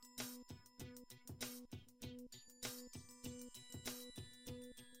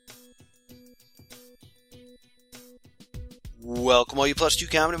Welcome, all you Plus 2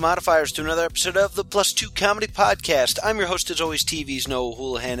 Comedy modifiers, to another episode of the Plus 2 Comedy Podcast. I'm your host, as always, TV's Noah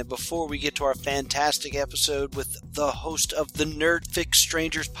Houlihan, and before we get to our fantastic episode with the host of the Nerd Fix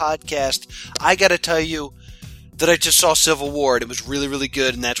Strangers podcast, I gotta tell you that I just saw Civil War, and it was really, really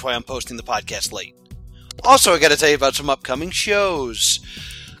good, and that's why I'm posting the podcast late. Also, I gotta tell you about some upcoming shows.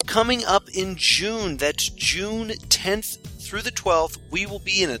 Coming up in June, that's June 10th through the 12th, we will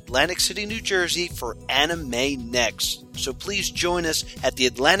be in Atlantic City, New Jersey for Anime Next. So please join us at the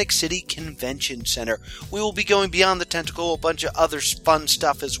Atlantic City Convention Center. We will be going beyond the tentacle, a bunch of other fun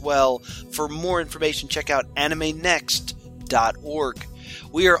stuff as well. For more information, check out animenext.org.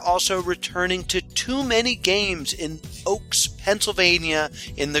 We are also returning to Too Many Games in Oaks, Pennsylvania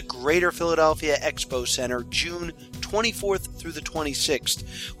in the Greater Philadelphia Expo Center, June 24th through the 26th.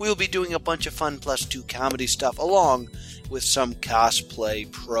 We will be doing a bunch of fun Plus 2 comedy stuff along with some cosplay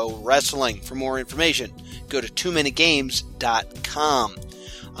pro wrestling. For more information, go to TooManyGames.com.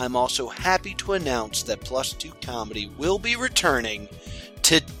 I'm also happy to announce that Plus 2 Comedy will be returning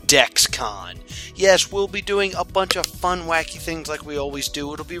to DexCon. Yes, we'll be doing a bunch of fun, wacky things like we always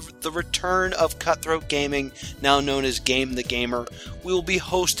do. It'll be the return of Cutthroat Gaming, now known as Game the Gamer. We'll be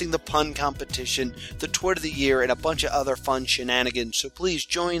hosting the pun competition, the Twit of the Year, and a bunch of other fun shenanigans, so please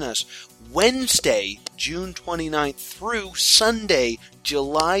join us Wednesday, June 29th through Sunday,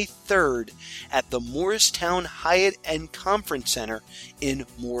 July 3rd at the Morristown Hyatt and Conference Center in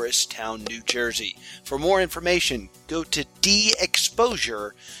Morristown, New Jersey. For more information, go to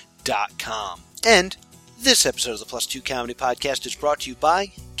dexposure.com. And this episode of the Plus 2 Comedy Podcast is brought to you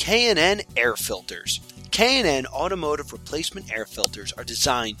by K&N Air Filters. K&N Automotive Replacement Air Filters are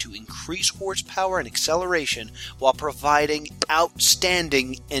designed to increase horsepower and acceleration while providing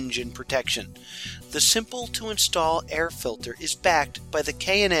outstanding engine protection. The simple-to-install air filter is backed by the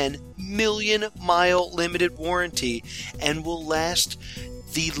K&N million-mile limited warranty and will last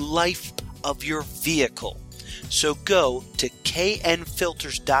the life of your vehicle. So go to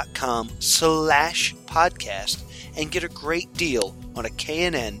knfilters.com/podcast and get a great deal on a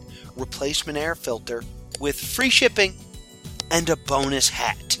K&N replacement air filter with free shipping and a bonus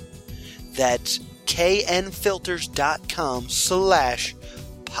hat. That's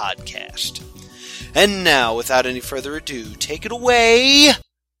knfilters.com/podcast. And now, without any further ado, take it away,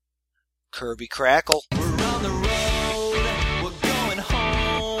 Kirby Crackle. We're on the road, we're going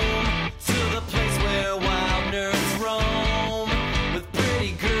home, to the place where wild nerds roam, with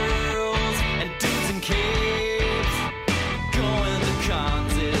pretty girls and dudes in capes. Going to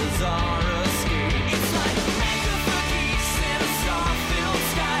cons is our escape. It's like a mecca for geeks in a star-filled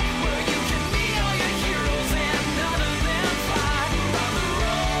sky, where you can meet all your heroes and none of them fly. We're on the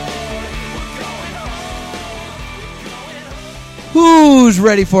road, we're going home, we're going home. Who's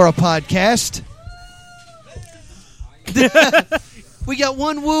ready for a podcast? We got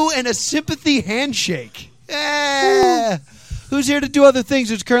one woo and a sympathy handshake. Yeah. Who's here to do other things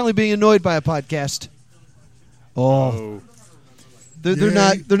who's currently being annoyed by a podcast? Oh. They're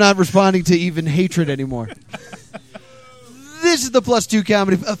not responding to even hatred anymore. This is the Plus 2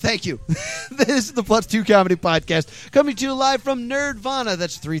 Comedy... thank you. This is the Plus 2 Comedy Podcast, coming to you live from Nerdvana.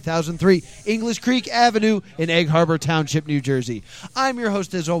 That's 3003 English Creek Avenue in Egg Harbor Township, New Jersey. I'm your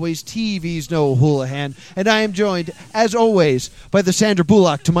host, as always, TV's Noah Houlihan, and I am joined, as always, by the Sandra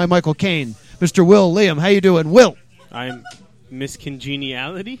Bullock to my Michael Caine, Mr. Will Liam. How you doing, Will? I'm Miss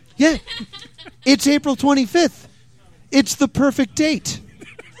Congeniality. Yeah. It's April 25th. It's the perfect date.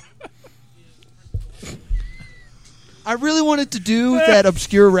 I really wanted to do that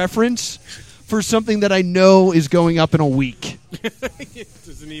obscure reference for something that I know is going up in a week. It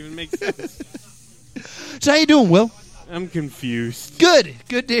doesn't even make sense. So how you doing, Will? I'm confused. Good.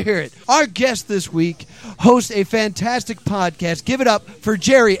 Good to hear it. Our guest this week hosts a fantastic podcast. Give it up for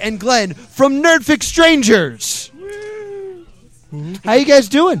Jerry and Glenn from Nerd Fix Strangers. How you guys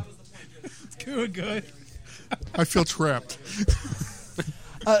doing? Doing good. I feel trapped.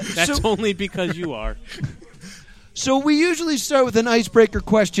 That's only because you are. So we usually start with an icebreaker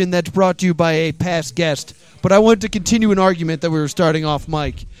question that's brought to you by a past guest, but I wanted to continue an argument that we were starting off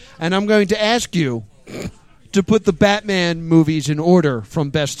mic, and I'm going to ask you to put the Batman movies in order from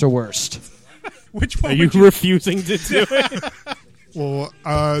best to worst. Which one Are you refusing to do it? Well,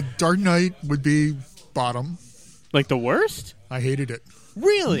 Dark Knight would be bottom. Like the worst? I hated it.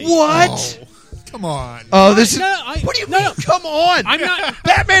 Really? What? Oh, come on. Oh, this is... What do you mean? Come on. I'm not...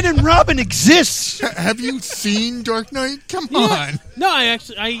 Batman and Robin exists. Have you seen Dark Knight? Come on. No, I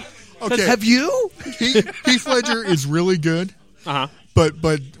actually... Okay. Have you? Heath Ledger is really good. Uh-huh. But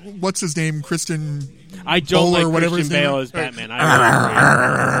what's his name? Kristen. I don't Bowler, like whatever Christian his name Bale is. as Batman.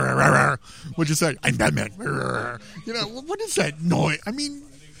 I What'd you say? I'm Batman. You know, what is that noise? I mean,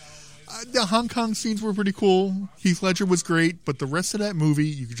 the Hong Kong scenes were pretty cool. Heath Ledger was great, but the rest of that movie,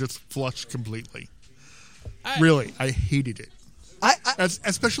 you could just flush completely. Really, I hated it.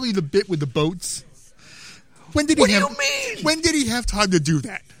 Especially the bit with the boats. When did he What do have, you mean? When did he have time to do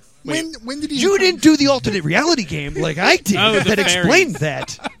that? When did he? You have didn't do the alternate reality game like I did Oh, the that fairies. explained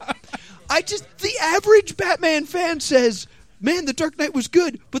that. The average Batman fan says, man, The Dark Knight was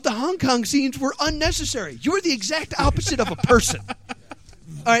good, but the Hong Kong scenes were unnecessary. You are the exact opposite of a person. All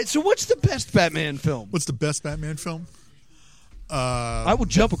right, so what's the best Batman film? What's the best Batman film? I will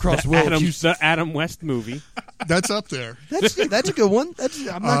jump across Will. the Adam West movie. That's up there. That's a good one.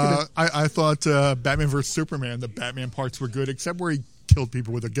 I'm not gonna. I thought Batman vs Superman. The Batman parts were good, except where he killed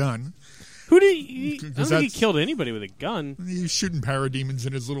people with a gun. Who did he? I don't think he that's- killed anybody with a gun. He's shooting parademons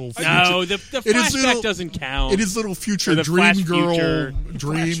in his little. No, future- the in his flashback little- doesn't count. In his little future Or the dream Flash girl future.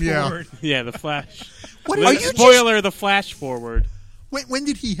 dream. Yeah. Yeah, the Flash. What are you Spoiler: the Flash forward. When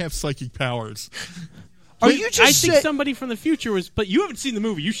did he have psychic powers? Are you just I think say- somebody from the future was. But you haven't seen the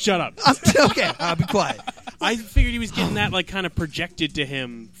movie. You shut up. Okay, I'll be quiet. I figured he was getting that like kind of projected to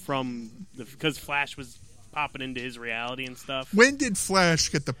him because Flash was popping into his reality and stuff. When did Flash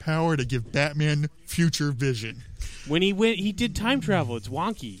get the power to give Batman future vision? When he did time travel. It's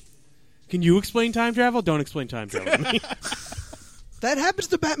wonky. Can you explain time travel? Don't explain time travel to me. That happens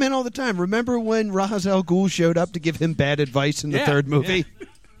to Batman all the time. Remember when Ra's al Ghul showed up to give him bad advice in the Yeah, third movie?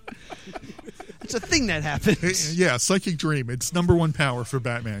 It's a thing that happens. Yeah, psychic dream. It's number one power for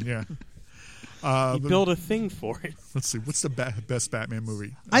Batman. Yeah. He built a thing for it. Let's see. What's the best Batman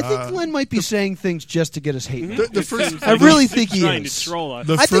movie? I think Glenn might be saying things just to get us hate. The It first. seems I like really he's think he trying is. to troll us.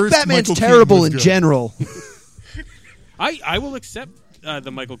 The I think first Batman's Michael Keaton terrible was in good. general. I will accept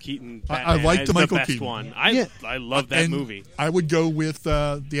the Michael Keaton I Batman like as the Michael best Keaton. one. Yeah. I love that And movie. I would go with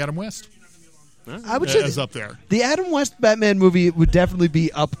the Adam West I would say as up there. the Adam West Batman movie would definitely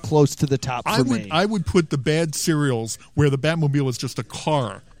be up close to the top for me. I would put the bad serials where the Batmobile is just a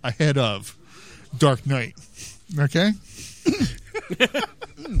car ahead of Dark Knight. Okay?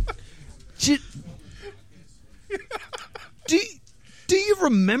 Do you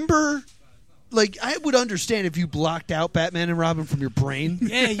remember? Like, I would understand if you blocked out Batman and Robin from your brain.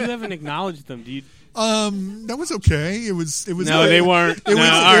 Yeah, you haven't acknowledged them. Do you? That was okay. It was No, they weren't. It was No,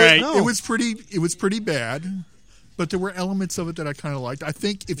 all right. No. It was pretty bad. But there were elements of it that I kind of liked. I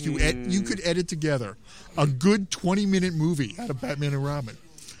think if you you could edit together a good 20-minute movie out of Batman and Robin.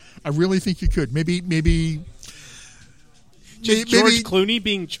 I really think you could. Maybe Just George Clooney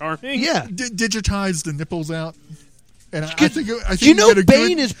being charming? Yeah. digitize the nipples out. And I think You you know get a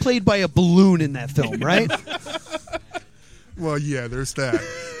Bane good, is played by a balloon in that film, right? Well, yeah, there's that.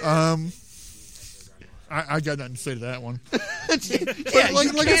 I got nothing to say to that one. Yeah,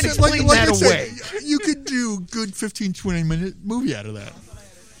 Like you I can't said, explain like that I said, away. you could do good 15, 20-minute movie out of that.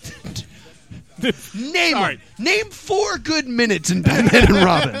 Name All them. right. Name 4 good minutes in Batman and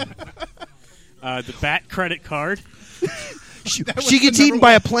Robin. The Bat credit card. She gets eaten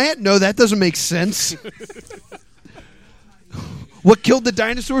by a plant? No, that doesn't make sense. What killed the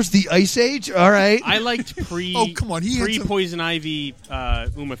dinosaurs? The Ice Age? All right. I liked Oh, come on, he had some- Poison Ivy.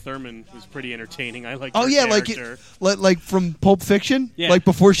 Uma Thurman was pretty entertaining. I liked. Oh her yeah, character. like from Pulp Fiction, Yeah. like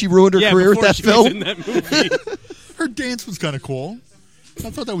before she ruined her career with before that she film. was in that movie. Her dance was kind of cool. I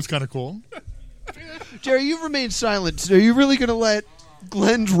thought that was kind of cool. Jerry, you remain silent. Are you really going to let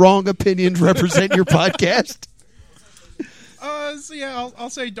Glenn's wrong opinions represent your podcast? So yeah, I'll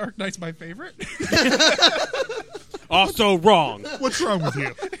say Dark Knight's my favorite. Also wrong. What's wrong with you?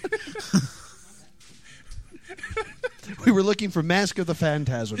 We were looking for Mask of the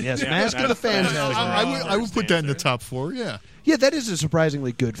Phantasm. Yes, Yeah, Mask of the that's- that's Phantasm. the I would put that in the answer. top 4. Yeah. Yeah, that is a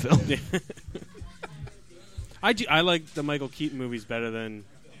surprisingly good film. I like the Michael Keaton movies better than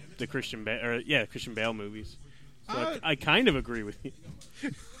the Christian Bale movies. So I kind of agree with you.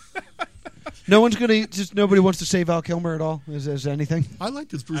 Nobody wants to say Val Kilmer at all. Is anything? I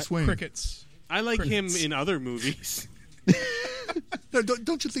liked his Bruce Wayne. Crickets. I like him in other movies. No,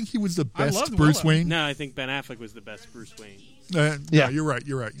 don't you think he was the I best loved Bruce Willow. Wayne? No, I think Ben Affleck was the best Bruce Wayne. Yeah. No, you're right.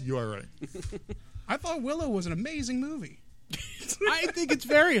 You are right. I thought Willow was an amazing movie. I think it's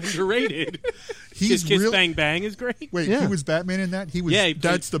very underrated. He's His Kiss real. Bang Bang is great. Wait, Yeah. he was Batman in that? He was. Yeah,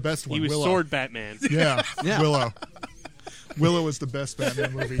 That's the best one. He was Willow. Sword Batman. Yeah, Yeah. Willow. Willow is the best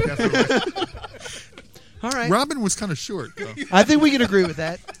Batman movie, definitely. All right. Robin was kind of short, though. I think we can agree with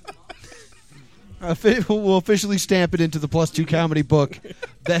that. We'll officially stamp it into the +2 comedy book.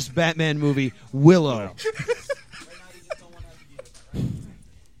 Best Batman movie, Willow.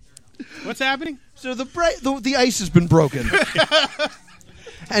 What's happening? So the ice has been broken.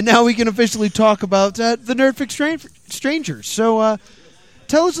 And now we can officially talk about the Nerdfic Strangers. So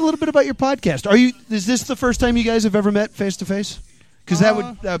tell us a little bit about your podcast. Is this the first time you guys have ever met face to face? Because that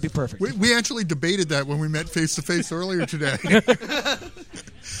would be perfect. We actually debated that when we met face to face earlier today.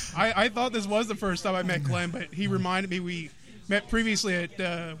 I thought this was the first time I met Glenn, but he reminded me we met previously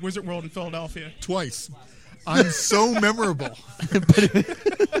at Wizard World in Philadelphia. Twice. I'm so memorable.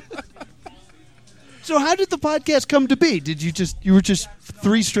 So how did the podcast come to be? You were just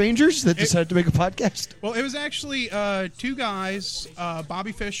three strangers that decided to make a podcast? Well, it was actually two guys,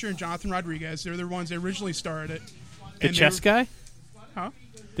 Bobby Fischer and Jonathan Rodriguez. They're the ones that originally started it. The And chess guy? Huh?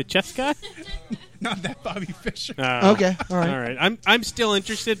 The chess guy? Not that Bobby Fischer. Okay, all right. All right. I'm still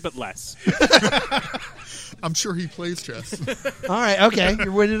interested, but less. I'm sure he plays chess. All right, okay.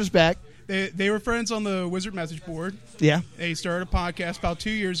 You're winning us back. They were friends on the Wizard message board. Yeah. They started a podcast about 2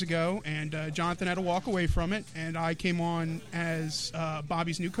 years ago, and Jonathan had to walk away from it, and I came on as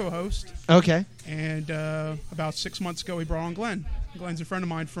Bobby's new co-host. Okay. And about 6 months ago, we brought on Glenn. Glenn's a friend of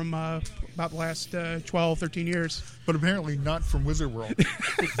mine from about the last 12, 13 years. But apparently not from Wizard World.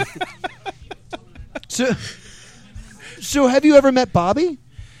 So have you ever met Bobby?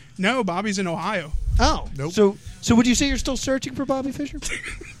 No, Bobby's in Ohio. Oh. Nope. So would you say you're still searching for Bobby Fischer?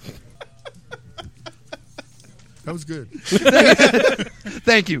 That was good.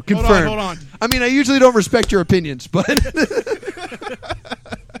 Thank you. Confirmed. Hold on. I mean, I usually don't respect your opinions, but...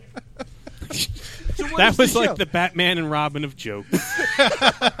 That was like the Batman and Robin of jokes.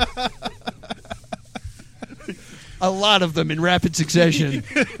 A lot of them in rapid succession,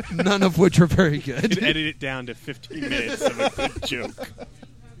 none of which were very good. Edit it down to 15 minutes of a good joke.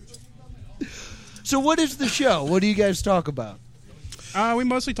 So what is the show? What do you guys talk about? We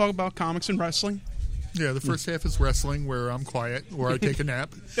mostly talk about comics and wrestling. Yeah, the first half is wrestling, where I'm quiet, or I take a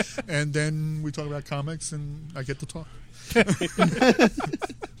nap. And then we talk about comics, and I get to talk.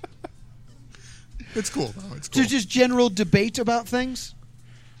 It's cool, though. It's cool. So just general debate about things?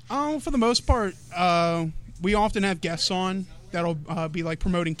 For the most part, we often have guests on that'll be like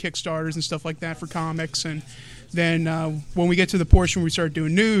promoting Kickstarters and stuff like that for comics. And then when we get to the portion where we start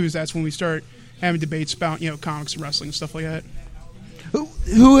doing news, that's when we start having debates about comics and wrestling and stuff like that.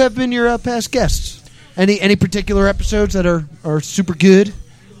 Who have been your past guests? Any particular episodes that are super good?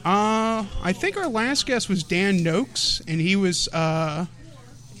 I think our last guest was Dan Noakes, and he was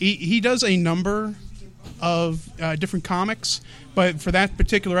he does a number of different comics, but for that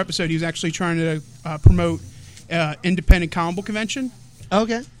particular episode, he was actually trying to promote independent comic book convention.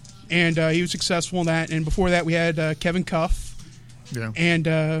 Okay. And he was successful in that. And before that, we had Kevin Cuff. Yeah.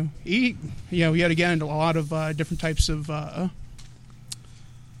 And he had again a lot of different types of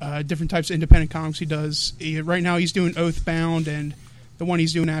independent comics he does. Right now, he's doing Oathbound, and the one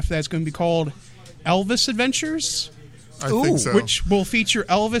he's doing after that is going to be called Elvis Adventures, I think so. which will feature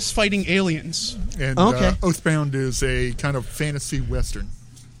Elvis fighting aliens. And Okay. Oathbound is a kind of fantasy western,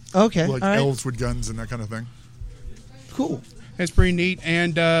 Okay. like all right. elves with guns and that kind of thing. Cool. It's pretty neat,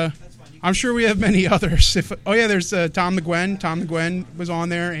 and I'm sure we have many others. There's Tom McGuinn. Tom McGuinn was on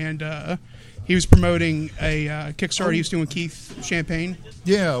there, and he was promoting a Kickstarter he was doing with Keith Champagne.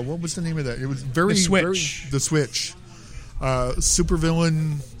 Yeah, what was the name of that? It was very... The Switch. The Switch.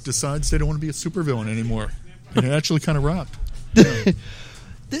 Supervillain decides they don't want to be a supervillain anymore. And it actually kind of rocked.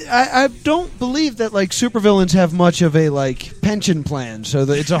 I don't believe that supervillains have much of a pension plan, so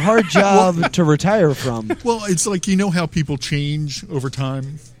that it's a hard job to retire from. Well, it's like, how people change over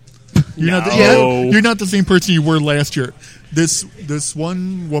time? You're not the same person you were last year. This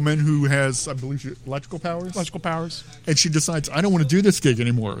one woman who has, I believe, electrical powers, and she decides, I don't want to do this gig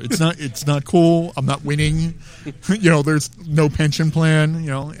anymore. It's not cool. I'm not winning. There's no pension plan.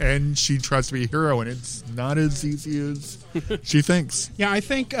 And she tries to be a hero, and it's not as easy as she thinks. Yeah, I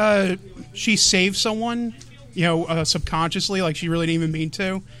think she saved someone, subconsciously, like she really didn't even mean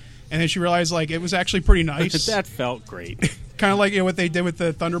to, and then she realized it was actually pretty nice. That felt great. Kind of like what they did with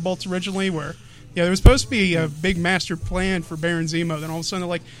the Thunderbolts originally, where there was supposed to be a big master plan for Baron Zemo. Then all of a sudden they're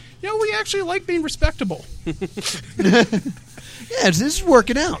like, we actually like being respectable. Yeah, this is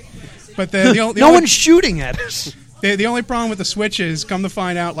working out. But No one's shooting at us. The only problem with the Switch is, come to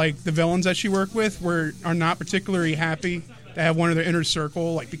find out, the villains that she worked with are not particularly happy to have one of their inner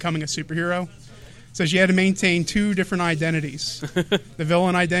circle becoming a superhero. So she had to maintain two different identities, the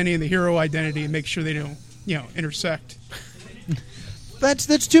villain identity and the hero identity, and make sure they don't intersect.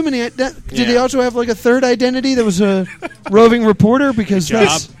 That's too many. Did they also have a third identity that was a roving reporter? Because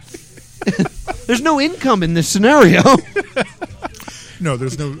there's no income in this scenario. No,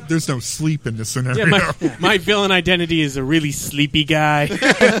 there's no sleep in this scenario. Yeah, my villain identity is a really sleepy guy.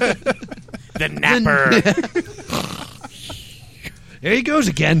 The napper. There he goes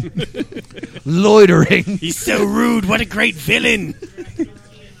again. Loitering. He's so rude. What a great villain.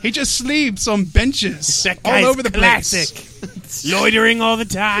 He just sleeps on benches That all guy's over the classic. place. Loitering all the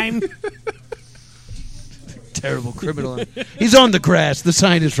time. Terrible criminal. He's on the grass. The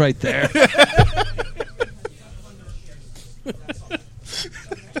sign is right there.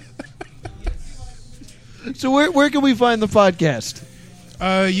 So where can we find the podcast?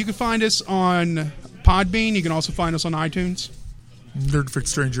 You can find us on Podbean. You can also find us on iTunes.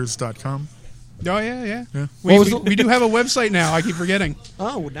 NerdFixStrangers.com. Oh, yeah. Yeah. We do have a website now. I keep forgetting.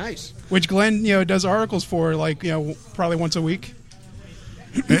 Oh, nice. Which Glenn, does articles for, probably once a week.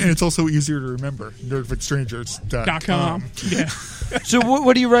 And it's also easier to remember. NerdFixStrangers.com. Yeah. So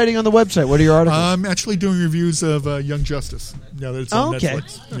what are you writing on the website? What are your articles? I'm actually doing reviews of Young Justice now that it's on Okay.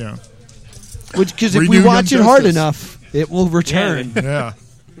 Netflix. Yeah. Because if Renew we Young watch it hard Justice. enough, it will return. Yeah.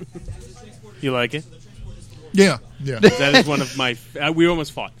 You like it? Yeah. That is one of my. We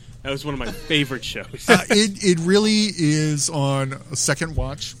almost fought. That was one of my favorite shows. It really is on a second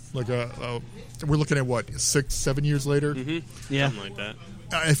watch. Like we're looking at what 6-7 years later. Yeah. Something like that.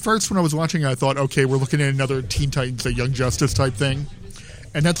 At first, when I was watching, I thought, okay, we're looking at another Teen Titans, a Young Justice type thing,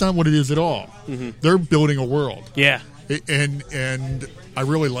 and that's not what it is at all. They're building a world, Yeah. and I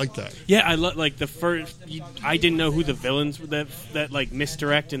really like that. Yeah, I like the first. I didn't know who the villains were that like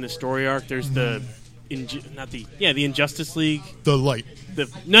misdirect in the story arc. There's the Injustice League. The light.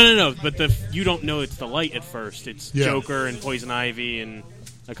 No, but you don't know it's the Light at first. It's Yeah. Joker and Poison Ivy and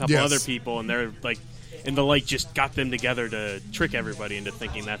a couple Yes. other people, and they're like, and the Light just got them together to trick everybody into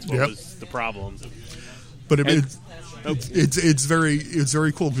thinking that's what Yep. was the problem. But And- it's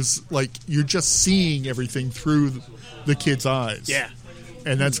very cool because like you're just seeing everything through the kid's eyes. Yeah.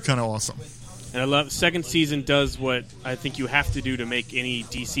 And that's kind of awesome. And I love second season does what I think you have to do to make any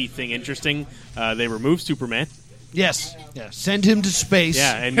DC thing interesting. They remove Superman. Yes. Yeah. Send him to space.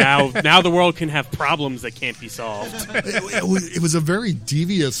 Yeah, and now the world can have problems that can't be solved. It was a very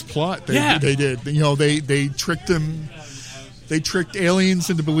devious plot Yeah. they did. They tricked them. They tricked aliens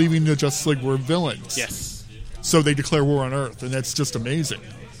into believing the Justice League were villains. Yes. So they declare war on Earth, and that's just amazing.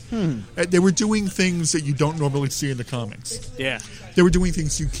 They were doing things that you don't normally see in the comics. Yeah. They were doing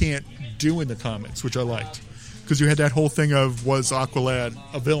things you can't do in the comics, which I liked. Because you had that whole thing of, was Aqualad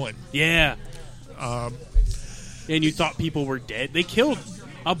a villain? Yeah. And you thought people were dead. They killed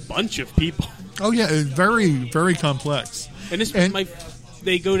a bunch of people. Oh, yeah, very, very complex. And this And-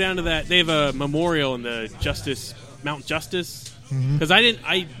 they go down to that. They have a memorial in the Mount Justice. Because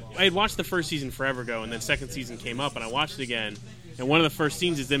I had watched the first season forever ago, and then second season came up, and I watched it again. And one of the first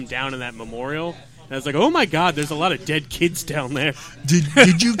scenes is them down in that memorial. And I was like, oh my God, there's a lot of dead kids down there.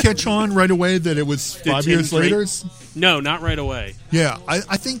 Did you catch on right away that it was Did 5 Tim years Drake- later? No, not right away. Yeah,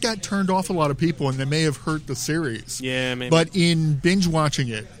 I think that turned off a lot of people, and they may have hurt the series. Yeah, maybe. But in binge watching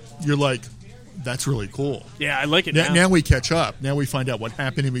it, you're like, that's really cool. Yeah, I like it Now, now. now we catch up. Now we find out what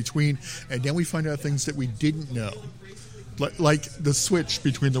happened in between, and then we find out things that we didn't know. Like the switch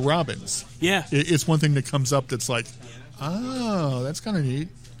between the Robins. Yeah. It's one thing that comes up that's like, oh, that's kind of neat.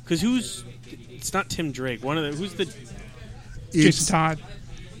 Because it's not Tim Drake. Who's the... Jason Todd.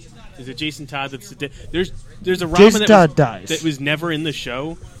 Is it Jason Todd that's there's a Robin Jason Todd dies. that was never in the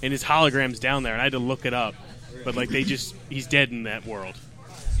show, and his hologram's down there, and I had to look it up. But like he's dead in that world.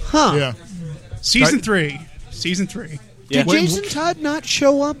 Huh. Yeah. Season 3. Season 3. Yeah. Did Jason Todd not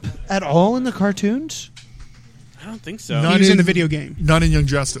show up at all in the cartoons? I don't think so. Not He was in in- the video game. Not in Young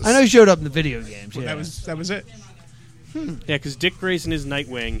Justice. I know he showed up in the video games. Yeah. That was it. Yeah, because Dick Grayson is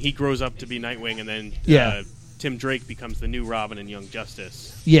Nightwing. He grows up to be Nightwing, and then Yeah. Tim Drake becomes the new Robin in Young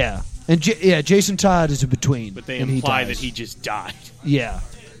Justice. Yeah. And Jason Todd is in between. But they and imply he that dies. he just died. Yeah.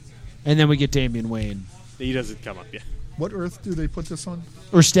 And then we get Damian Wayne. He doesn't come up yet. What Earth do they put this on?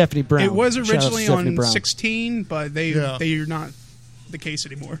 Or Stephanie Brown. It was Shout out to originally Stephanie on Brown. 16, but they are not the case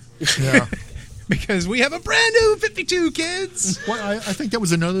anymore. Yeah. Because we have a brand new 52, kids. Well, I think that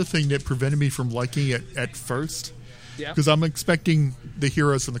was another thing that prevented me from liking it at first. Yeah. Because I'm expecting the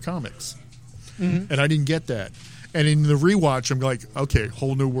heroes from the comics. And I didn't get that. And in the rewatch, I'm like, okay,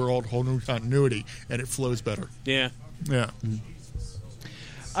 whole new world, whole new continuity, and it flows better. Yeah. Yeah.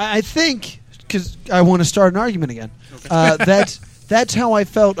 I think, because I want to start an argument again, that's how I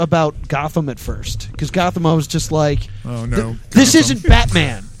felt about Gotham at first. Because Gotham, I was just like, Oh, no. this Gotham. isn't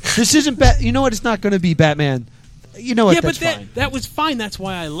Batman. This isn't You know what? It's not going to be Batman. You know what? Yeah, That's but fine. that was fine. That's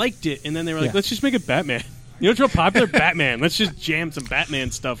why I liked it. And then they were like, Yeah. let's just make it Batman. You know what's real popular? Batman. Let's just jam some Batman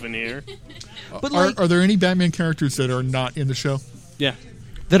stuff in here. But like, Are there any Batman characters that are not in the show? Yeah.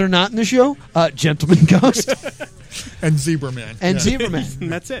 that are not in the show, Gentleman Ghost. And Zebra Man. And yeah. Zebra Man.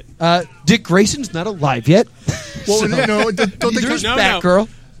 And that's it. Dick Grayson's not alive yet. Well, no, don't they There's No, Batgirl.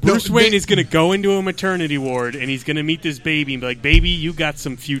 Bruce No, Wayne they- is going to go into a maternity ward and he's going to meet this baby and be like, "Baby, you got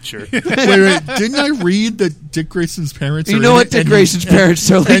some future." wait. Didn't I read that Dick Grayson's parents? You are know in what? it, Dick and Grayson's parents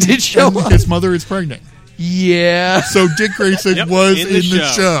totally did show and up. His mother is pregnant. Yeah. So Dick Grayson Yep, was in in the the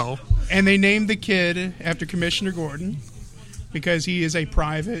show. show. And they named the kid after Commissioner Gordon because he is a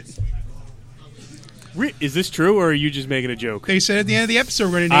private. Is this true, or are you just making a joke? They said at the end of the episode,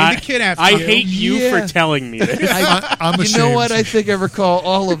 we're going to name the kid after I you. hate you Yeah. for telling me this. I'm You ashamed. know what? I think I recall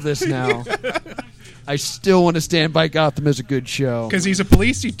all of this now. I still want to stand by Gotham as a good show. Because he's a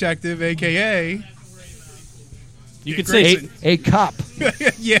police detective, a.k.a. You could A, say a cop.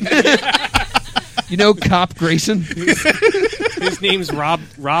 Yeah. You know Cop Grayson? his name's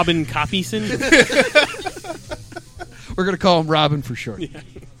Robin Copyson. We're going to call him Robin for short.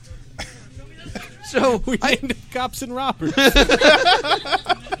 So We named him Cops and Robbers.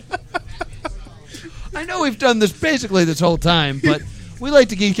 I know we've done this basically this whole time, but we like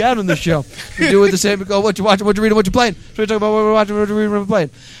to geek out on this show. We do it the same. We go, what you watching, what you reading, what you playing. So we talk about what we're watching, what we're reading, what we're playing.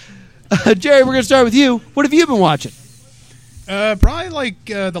 Jerry, we're going to start with you. What have you been watching? Probably like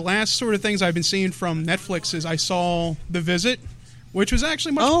the last sort of things I've been seeing from Netflix is I saw The Visit, which was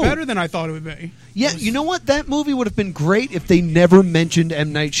actually much better than I thought it would be. Yeah, you know what? That movie would have been great if they never mentioned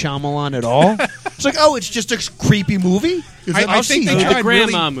M. Night Shyamalan at all. It's like, oh, it's just a creepy movie? Is I that- think they Oh, the tried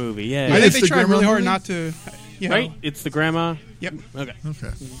grandma really. movie, I yeah. think It's they the tried grandma really hard movie? not to. You know, Right? It's the grandma. Yep. Okay.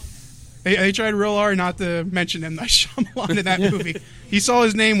 Okay. They tried real hard not to mention M. Night Shyamalan in that movie. He saw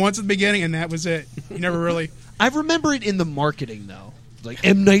his name once at the beginning, and that was it. He never really. I remember it in the marketing, though. Like,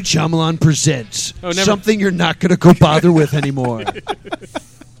 M. Night Shyamalan presents Oh, never- something you're not going to go bother with anymore. All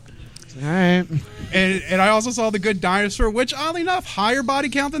right. And I also saw The Good Dinosaur, which, oddly enough, higher body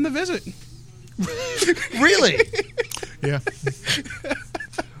count than The Visit. Really? Yeah.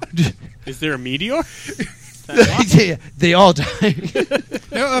 Is there a meteor? Yeah, they all die.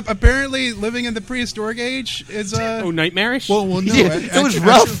 Apparently, living in the prehistoric age is Oh, nightmarish? Well, no. Yeah, it was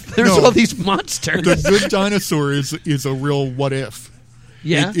rough. There's no. all these monsters. The Good Dinosaur is a real what if.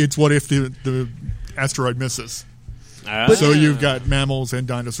 Yeah. It's what if the asteroid misses. Ah. So you've got mammals and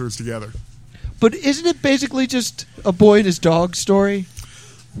dinosaurs together. But isn't it basically just a boy and his dog story?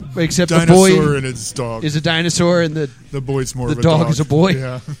 Except the Dinosaur boy and its dog. is a dinosaur and The boy's more the of a dog dog. is a boy?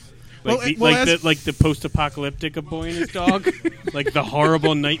 Yeah. Like, well, like the post-apocalyptic A Boy and His Dog? Like the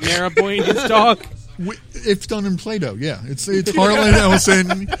horrible nightmare A Boy and His Dog? It's done in Play-Doh, yeah. It's Harlan Ellison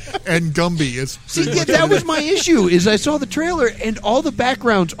and Gumby. It's See, pretty yeah, much that was my issue. Is I saw the trailer and all the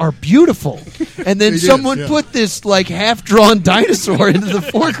backgrounds are beautiful, and then It is, someone yeah. put this like half-drawn dinosaur into the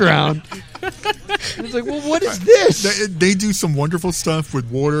foreground. It's like, well, what is this? They do some wonderful stuff with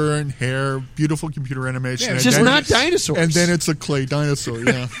water and hair, beautiful computer animation. Yeah, and It's just then- not dinosaurs. And then it's a clay dinosaur,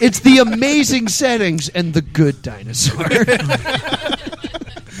 yeah. It's the amazing settings and the good dinosaur.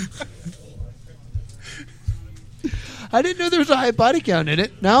 I didn't know there was a high body count in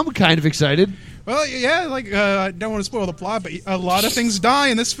it. Now I'm kind of excited. Well, yeah, like I don't want to spoil the plot, but a lot of things die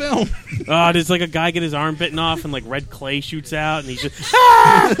in this film. Oh, there's like a guy get his arm bitten off and like red clay shoots out and he's just...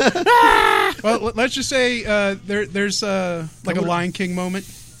 Well, let's just say there's like a Lion King moment,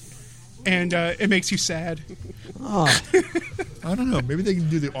 and it makes you sad. Oh, I don't know. Maybe they can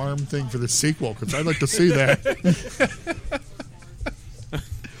do the arm thing for the sequel, because I'd like to see that.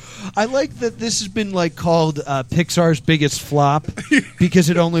 I like that this has been like called Pixar's biggest flop because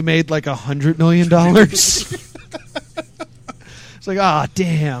it only made like $100 million. It's like, ah,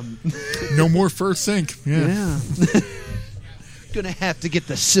 damn. No more first sink. Yeah. Yeah. Gonna have to get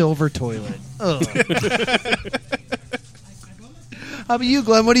the silver toilet. Ugh. How about you,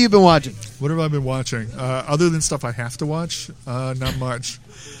 Glenn? What have you been watching? What have I been watching? Other than stuff I have to watch, not much.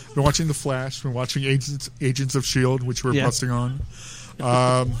 Been watching The Flash. Been watching Agents of S.H.I.E.L.D., which we're Yeah. busting on.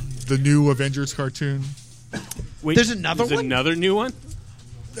 The new Avengers cartoon. Wait, There's another there's one? another new one?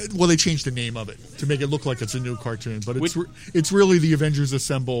 Well, they changed the name of it to make it look like it's a new cartoon, but Which- it's really the Avengers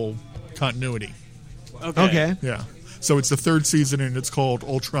Assemble continuity. Okay. Yeah. So it's the third season, and it's called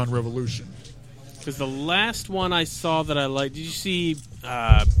Ultron Revolution. Because the last one I saw that I liked... Did you see...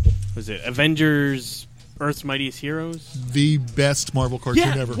 was it Avengers... Earth's Mightiest Heroes? The best Marvel cartoon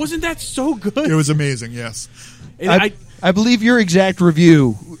Yeah, ever. wasn't that so good? It was amazing, yes. And I believe your exact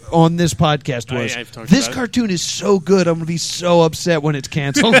review on this podcast was, I've talked this about it. cartoon is so good, I'm going to be so upset when it's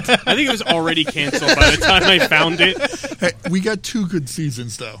canceled. I think it was already canceled by the time I found it. Hey, we got 2 good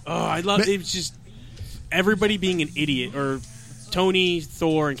seasons, though. Oh, I love it. It's just everybody being an idiot or Tony,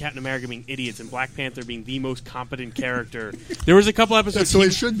 Thor, and Captain America being idiots, and Black Panther being the most competent character. There was a couple episodes. That's the way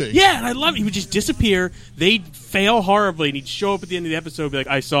it should be. Yeah, and I love it. He would just disappear. They'd fail horribly, and he'd show up at the end of the episode and be like,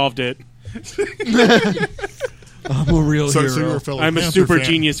 I solved it. I'm a real So hero. you're a fellow I'm a Panther super fan.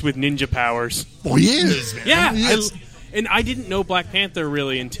 genius with ninja powers. Well, he is, man. Yeah. He is. And I didn't know Black Panther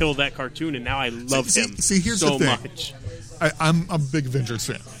really until that cartoon, and now I love him here's so the thing. much. I'm a big Avengers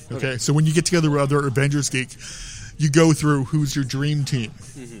fan. Okay, so when you get together with other Avengers geek, you go through who's your dream team,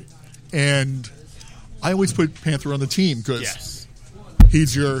 and I always put Panther on the team because Yes.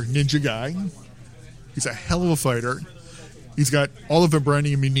 he's your ninja guy. He's a hell of a fighter. He's got all of the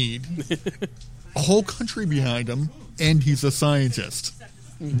vibranium you need, a whole country behind him, and he's a scientist.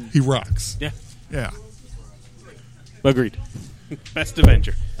 He rocks. Yeah. Yeah. Agreed. Best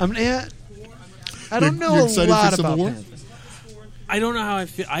Avenger. I don't You- know you a excited lot for Civil about War? Panther. I don't know how I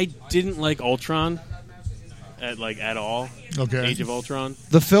feel. I didn't like Ultron at all. Okay. Age of Ultron.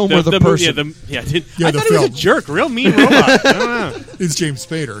 The film or the movie- person? I Yeah, thought the he was film. a jerk, a real mean robot. I don't know. It's James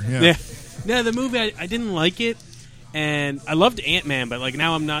Spader. Yeah. Yeah, the movie, I didn't like it. And I loved Ant-Man, but like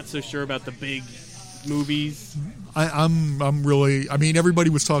now I'm not so sure about the big movies. I'm really. I mean, everybody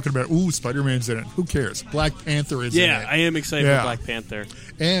was talking about. Ooh, Spider-Man's in it. Who cares? Black Panther is in Yeah, it. I am excited Yeah. for Black Panther.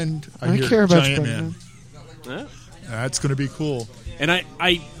 And I hear care about Giant Spider-Man. Man. Huh? That's going to be cool. And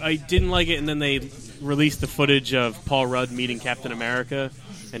I didn't like it, and then they released the footage of Paul Rudd meeting Captain America,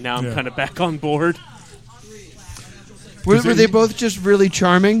 and now I'm Yeah. kind of back on board. Were they both just really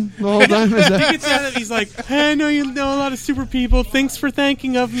charming the whole time? Is I that- think it's that he's like, hey, I know you know a lot of super people. Thanks for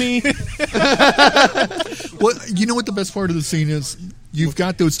thanking of me. Well, you know what the best part of the scene is? You've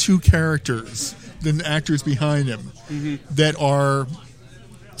got those two characters, the actors behind them, that are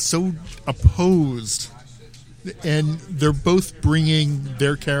so opposed, and they're both bringing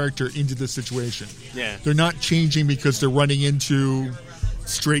their character into the situation. Yeah. They're not changing because they're running into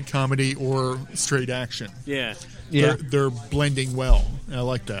straight comedy or straight action. Yeah. Yeah. They're blending well. And I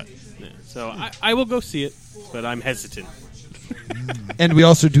like that. Yeah. So I will go see it, but I'm hesitant. And we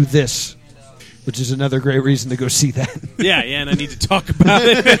also do this, which is another great reason to go see that. Yeah, and I need to talk about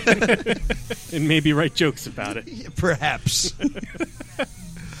it and maybe write jokes about it. Perhaps.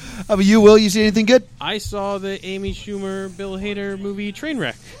 How about you, Will? You see anything good? I saw the Amy Schumer, Bill Hader movie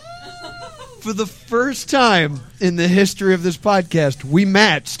Trainwreck. For the first time in the history of this podcast, we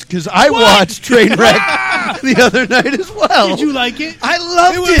matched because I watched Trainwreck the other night as well. Did you like it? I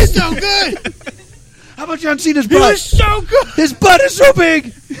loved It it. was so good. How about John Cena's It butt? was so good. His butt is so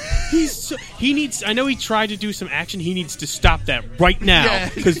big. He needs. I know he tried to do some action. He needs to stop that right now Yeah.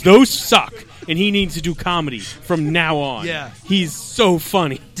 because those suck, and he needs to do comedy from now on. Yeah. He's so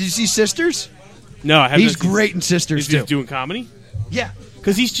funny. Did you see Sisters? No, I haven't. He's great in Sisters He's too. just doing comedy Yeah,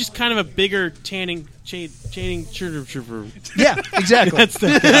 because he's just kind of a bigger Channing. yeah, exactly. That's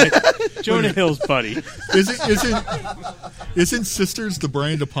the guy. Jonah Hill's buddy. Isn't Sisters the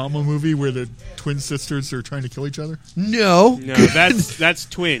Brian De Palma movie where the twin sisters are trying to kill each other? No, No, that's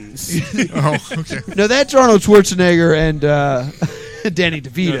twins. Oh, okay. no, that's Arnold Schwarzenegger and Danny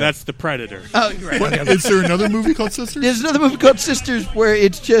DeVito. No, that's the Predator. oh, right. What, is there another movie called Sisters? There's another movie called Sisters where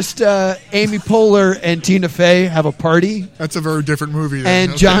it's just Amy Poehler and Tina Fey have a party, That's a very different movie. then. and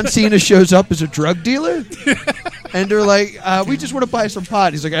Okay. John Cena shows up as a drug dealer, and they're like, "We just want to buy some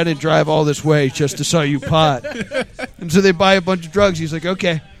pot." He's like, "I didn't drive all this way just to sell you pot," and so they buy a bunch of drugs. He's like,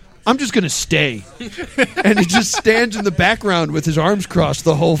 "Okay, I'm just gonna stay," and he just stands in the background with his arms crossed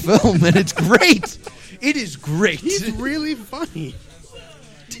the whole film, and it's great. It is great. He's really funny.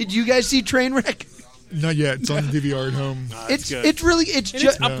 Did you guys see Trainwreck? Not yet. It's on DVR at home. It's good. it's really it's And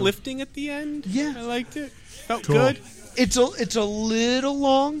just it's uplifting at the end. Yeah. I liked it. Felt Cool. good. it's a little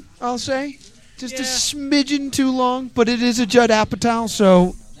long, I'll say, just a Yeah. smidgen too long, but it is a Judd Apatow,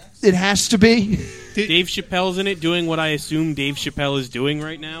 so it has to be. Dave Chappelle's in it doing what I assume Dave Chappelle is doing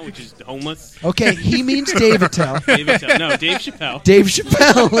right now, which is homeless. Okay, he means Dave Attell. Dave Chappelle. Dave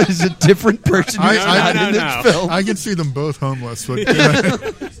Chappelle is a different person who's I- not no, in this no. film. I can see them both homeless, but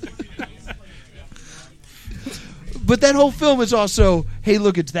But that whole film is also, hey,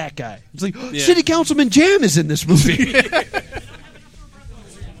 look, it's that guy. It's like, Yeah. City Councilman Jam is in this movie.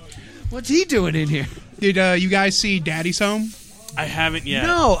 What's he doing in here? Did you guys see Daddy's Home? I haven't yet.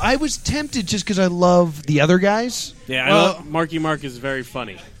 No, I was tempted just because I love the other guys. Yeah, Well- Marky Mark is very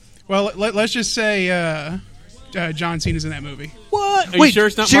funny. Well, let's just say John Cena's in that movie. What? Are you Wait, sure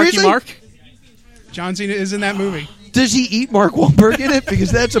it's not seriously? Marky Mark? John Cena is in that movie. Does he eat Mark Wahlberg in it?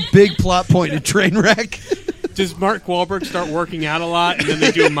 Because that's a big plot point in Trainwreck. Does Mark Wahlberg start working out a lot, and then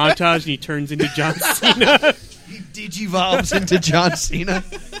they do a montage, and he turns into John Cena? He digivolves into John Cena.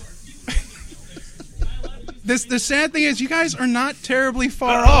 The sad thing is, you guys are not terribly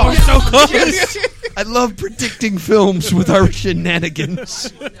far Oh, off. so close. I love predicting films with our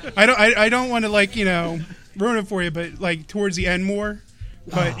shenanigans. I don't want to ruin it for you, but towards the end more.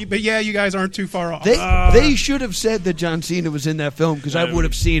 But yeah, you guys aren't too far off. They should have said that John Cena was in that film because I would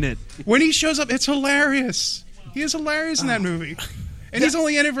have seen it. When he shows up, it's hilarious. He is hilarious in that movie, and he's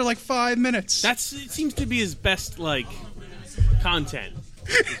only in it for 5 minutes. It seems to be his best content.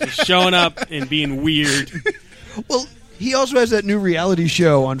 Just showing up and being weird. Well, he also has that new reality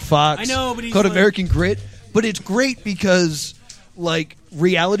show on Fox. I know, but he's called like- American Grit. But it's great because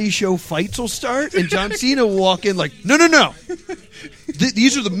reality show fights will start, and John Cena will walk in no.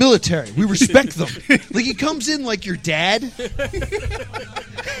 These are the military. We respect them. He comes in like your dad,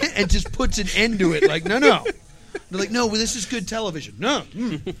 and just puts an end to it. No. They're like, no, well, this is good television. No,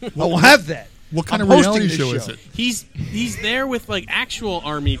 I will have that. What kind I'm of hosting reality this show is it? He's there with actual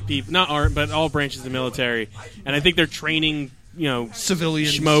army people, not but all branches of the military, and I think they're training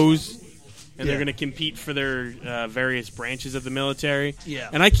Civilians. schmoes. And Yeah. they're going to compete for their various branches of the military. Yeah.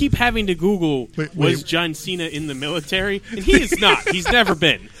 And I keep having to Google, Wait. was John Cena in the military? And he is not. He's never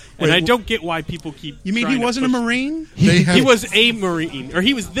been. And Wait, I don't get why people keep You mean trying he to wasn't a push- Marine? They have, He was a Marine. Or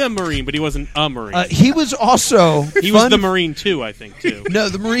he was the Marine, but he wasn't a Marine. He was also. he was the Marine, too, I think, too. No,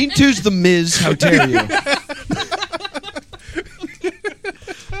 the Marine 2's the Miz. How dare you?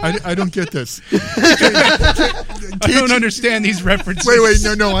 I don't get this. I don't understand these references.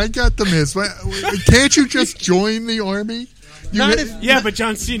 Wait, no, I got the miss. Can't you just join the army? Yeah, but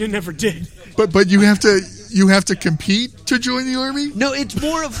John Cena never did. But you have to compete to join the army? No, it's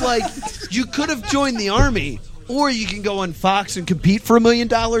more of you could have joined the army, or you can go on Fox and compete for $1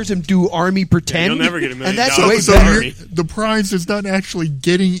 million and do army pretend. you'll never get $1 million. And that's So- way So better. Army. the prize is not actually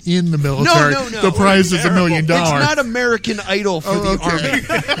getting in the military. No. The prize is $1 million. It's not American Idol for the okay.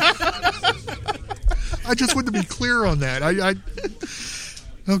 army. I just want to be clear on that.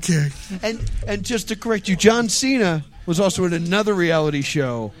 Okay. And just to correct you, John Cena was also in another reality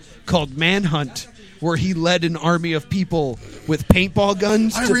show called Manhunt, where he led an army of people with paintball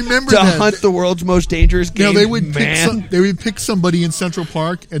guns I to remember to that. hunt the world's most dangerous game. Now they would man. pick somebody in Central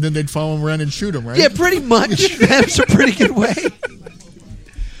Park and then they'd follow him around and shoot him, right? Yeah, pretty much. That's a pretty good way.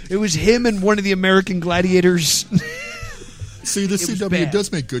 It was him and one of the American gladiators. See, the was CW bad.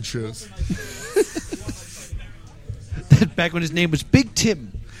 does make good shows. Back when his name was Big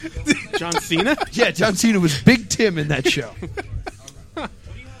Tim. John Cena? Yeah, John Cena was Big Tim in that show.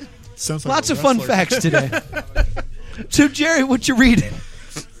 Sounds like Lots a of fun wrestler. facts today. So, Jerry, what you reading?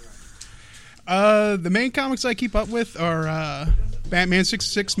 The main comics I keep up with are Batman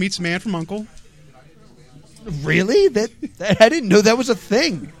 66 meets Man from U.N.C.L.E. Really? That I didn't know that was a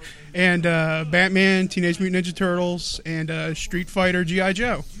thing. and Batman, Teenage Mutant Ninja Turtles, and Street Fighter G.I.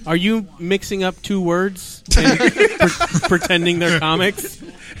 Joe. Are you mixing up two words and pretending they're comics?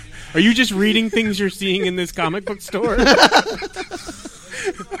 Are you just reading things you're seeing in this comic book store?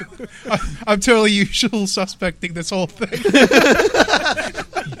 I'm totally usual suspecting this whole thing.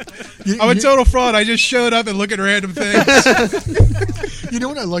 I'm a total fraud. I just showed up and look at random things. You know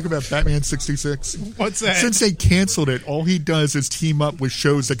what I like about Batman 66? What's that? Since they canceled it, all he does is team up with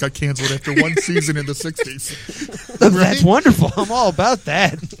shows that got canceled after one season in the 60s. That's wonderful. I'm all about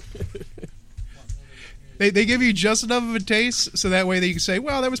that. They give you just enough of a taste so that way they can say,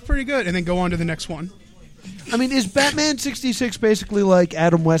 well, that was pretty good, and then go on to the next one. I mean, is Batman 66 basically like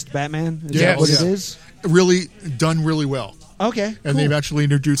Adam West Batman? Is Yeah, that what yeah. it is? Really done really well. Okay. And cool. they've actually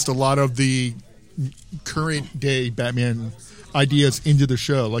introduced a lot of the current day Batman ideas into the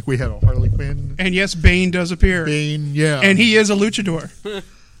show. Like we had a Harley Quinn, And yes, Bane does appear. Bane, yeah. And he is a luchador.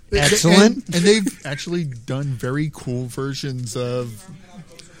 Excellent. And they've actually done very cool versions of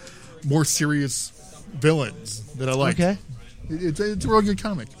more serious villains that I like. Okay. It's a real good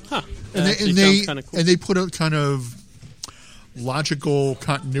comic. Huh. And That actually sounds kinda cool. and they put a kind of logical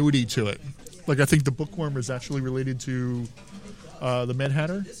continuity to it. Like I think the Bookworm is actually related to the Mad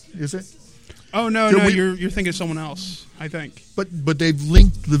Hatter. Is it? Oh, no, Yeah, no, we- you're thinking of someone else, I think. But they've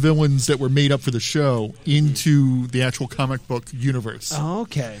linked the villains that were made up for the show into the actual comic book universe Oh,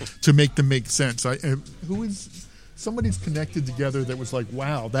 okay. to make them make sense. Somebody's connected together that was like,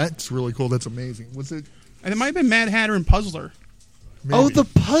 wow, that's really cool. That's amazing. Was it? And it might have been Mad Hatter and Puzzler. Maybe. Oh, the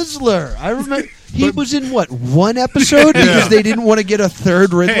Puzzler. I remember. He was in, what, one episode? Because they didn't want to get a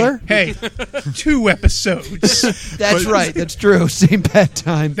third Riddler? Hey, 2 episodes. That's but- right. That's true. Same bad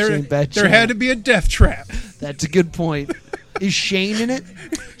time. There, same bad there channel. had to be a death trap. That's a good point. Is Shane in it?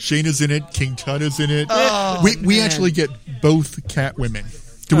 Shane is in it. King Tut is in it. Oh, we man. actually get both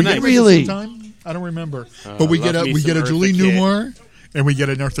Catwomen. Do we nice. get them at Really? the same time? I don't remember. But we love get me a some Julie Eartha Kitt. Newmar and we get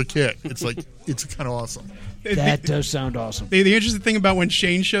an Eartha Kitt. It's like it's kind of awesome. That does sound awesome. The interesting thing about when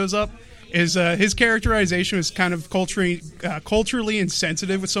Shane shows up is his characterization was kind of culturally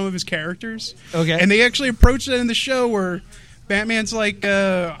insensitive with some of his characters. Okay. And they actually approached that in the show where Batman's like,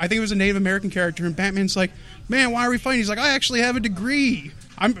 I think it was a Native American character, and Batman's like, man, why are we fighting? He's like, I actually have a degree.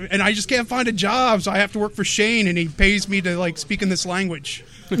 And I just can't find a job, so I have to work for Shane, and he pays me to like speak in this language.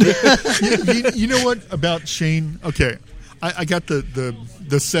 You know what about Shane? Okay, I got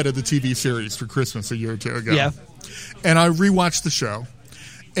the set of the TV series for Christmas a year or two ago. Yeah. And I rewatched the show.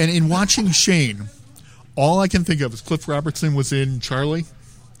 And in watching Shane, all I can think of is Cliff Robertson was in Charlie.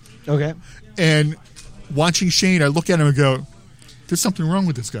 Okay. And watching Shane, I look at him and go, there's something wrong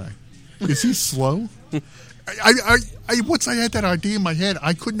with this guy. Is he slow? Once I had that idea in my head,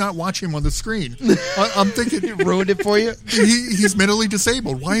 I could not watch him on the screen. I'm thinking, It ruined it for you? he's mentally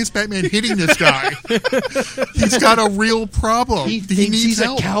disabled. Why is Batman hitting this guy? He's got a real problem. He thinks needs he's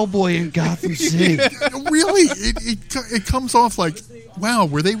help. a cowboy in Gotham City. Really, it comes off like, wow,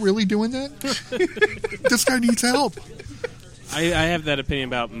 were they really doing that? This guy needs help. I have that opinion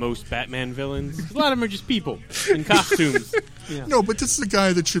about most Batman villains. A lot of them are just people in costumes. Yeah. No, but this is a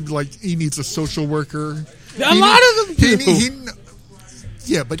guy that should he needs a social worker. A lot of them do.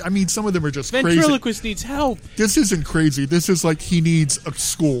 Yeah, but I mean, some of them are just crazy. Ventriloquist needs help. This isn't crazy. This is like he needs a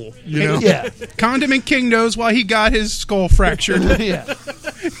school. You know? Yeah. Condiment King knows why he got his skull fractured. Yeah.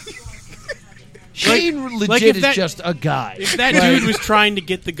 Shane legit like if is that- just a guy. If that dude was trying to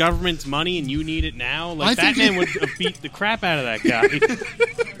get the government's money and you need it now, like I think Batman would have beat the crap out of that guy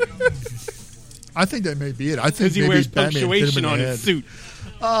I think that may be it. I think because he maybe wears Batman hit him punctuation in the on head. his suit.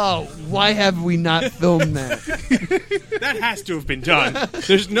 Oh, why have we not filmed that? That has to have been done.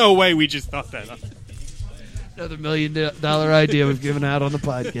 There's no way we just thought that up. Another $1 million idea we've given out on the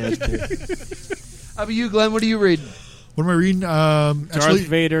podcast here. How about you, Glenn? What are you reading? What am I reading? Darth Actually,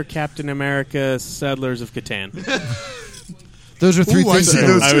 Vader, Captain America, Settlers of Catan. Those are three Ooh, I things. see I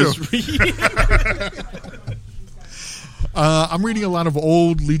know. those. I too. was reading. I'm reading a lot of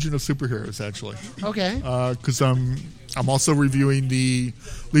old Legion of Superheroes, actually, Okay. because I'm also reviewing the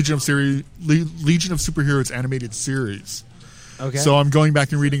Legion of Superheroes animated series. Okay. So I'm going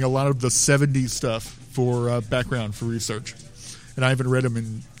back and reading a lot of the 70s stuff for background for research, and I haven't read them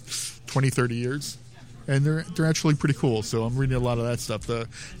in 20, 30 years, and they're actually pretty cool. So I'm reading a lot of that stuff, the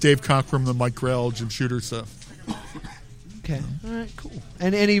Dave Cockrum, the Mike Grell, Jim Shooter stuff. Okay. All right. Cool.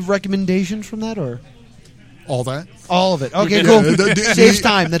 And any recommendations from that, or All that. all of it? Okay. Yeah, Cool. the- Saves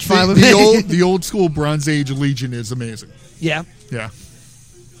time. That's fine with the me. the old school Bronze Age Legion is amazing. Yeah. Yeah.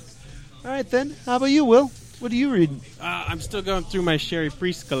 All right then. How about you, Will? What are you reading? I'm still going through my Sherry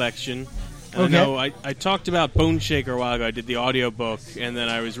Priest collection. And Okay. I know I talked about Bone Shaker a while ago. I did the audiobook, and then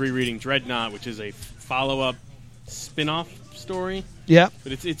I was rereading Dreadnought, which is a follow-up spin-off story. Yeah.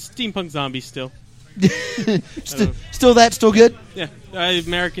 But it's steampunk zombies still. Still that? Still good? Yeah,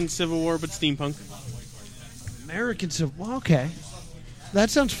 American Civil War, but steampunk. American Civil. Well, okay. That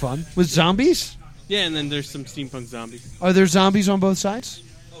sounds fun. With zombies? Yeah, and then there's some steampunk zombies. Are there zombies on both sides?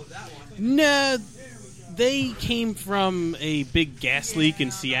 No, they came from a big gas leak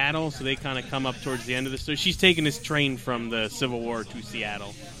in Seattle, so they kind of come up towards the end of the story. She's taking this train from the Civil War to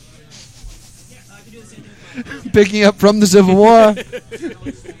Seattle. Picking up from the Civil War.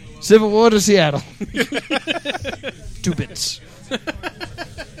 Civil War to Seattle. 2 bits.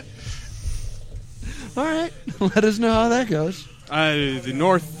 All right. Let us know how that goes. The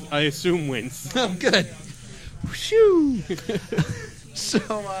North, I assume, wins. Oh, good. Shoo. So,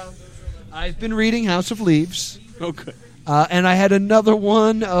 I've been reading House of Leaves. Oh, good. And I had another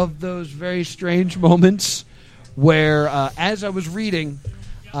one of those very strange moments where, as I was reading,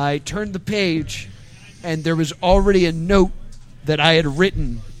 I turned the page and there was already a note that I had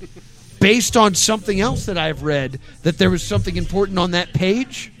written based on something else that I've read, that there was something important on that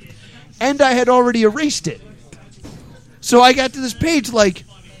page, and I had already erased it. So I got to this page like,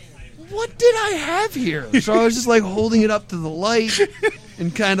 what did I have here? So I was just like holding it up to the light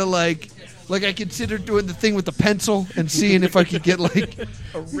and kind of like I considered doing the thing with the pencil and seeing if I could get like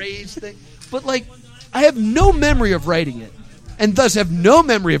a raised thing. But like, I have no memory of writing it and thus have no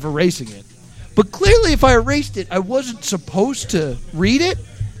memory of erasing it. But clearly if I erased it, I wasn't supposed to read it.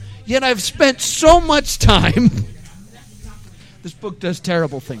 Yet I've spent so much time. This book does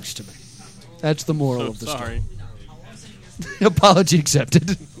terrible things to me. That's the moral So of the sorry. story. Apology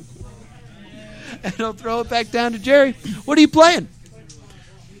accepted. And I'll throw it back down to Jerry. What are you playing?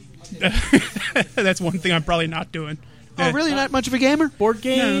 That's one thing I'm probably not doing. Oh, really? Not much of a gamer? Board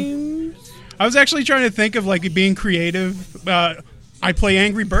games. I was actually trying to think of like being creative. I play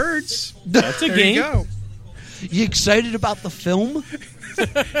Angry Birds. That's a There game. you go. You excited about the film?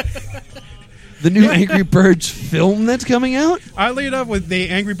 The new Angry Birds film that's coming out? Oddly enough, with the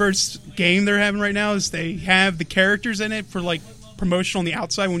Angry Birds game they're having right now, is they have the characters in it for like promotion on the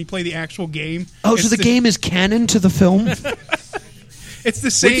outside when you play the actual game. Oh, so the game is canon to the film? It's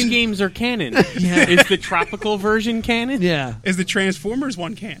the same Which games are canon? Is the tropical version canon? Yeah. as the Transformers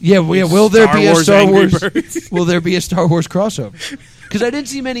one can. Yeah, will there Star be a Wars Star Angry Wars? Birds. Will there be a Star Wars crossover? Because I didn't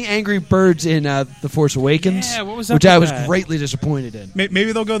see many Angry Birds in The Force Awakens, Yeah, what was up which with I was that? greatly disappointed in.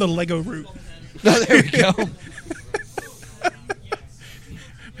 Maybe they'll go the Lego route. No, there we go.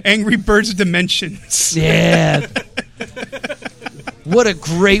 Angry Birds Dimensions. Yeah. What a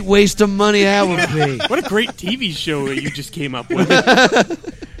great waste of money that would be. What a great TV show that you just came up with.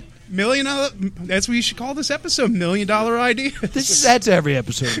 That's what you should call this episode, $1 Million Idea. That's every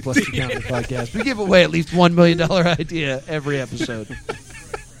episode of Plus Two Comedy Podcast. We give away at least $1 million idea every episode.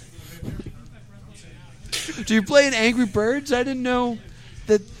 So you're playing Angry Birds? I didn't know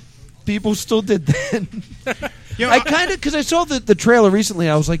that people still did that. You know, I kind of, because I saw the trailer recently,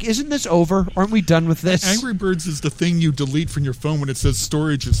 I was like, isn't this over? Aren't we done with this? Angry Birds is the thing you delete from your phone when it says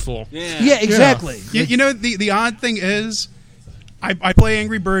storage is full. Yeah, exactly. you know, the odd thing is, I play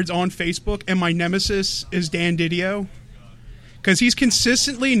Angry Birds on Facebook, and my nemesis is Dan Didio. Because he's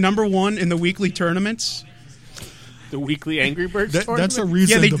consistently #1 in the weekly tournaments. The weekly Angry Birds That's tournament? a reason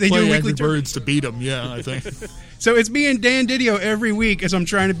Yeah, to they do play weekly Angry tournament. Birds to beat them, yeah, I think. So it's me and Dan Didio every week as I'm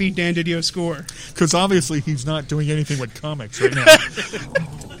trying to beat Dan Didio's score. Because obviously he's not doing anything with comics right now.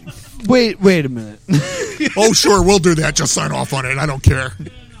 Wait a minute. Oh, sure, we'll do that. Just sign off on it. I don't care.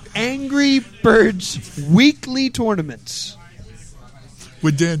 Angry Birds weekly tournaments.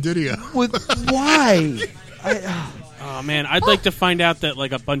 With Dan Didio. With why? Oh, man, I'd like to find out that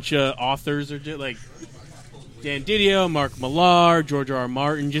like a bunch of authors are like Dan Didio, Mark Millar, George R. R.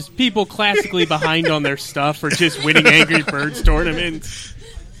 Martin, just people classically behind on their stuff are just winning Angry Birds tournaments.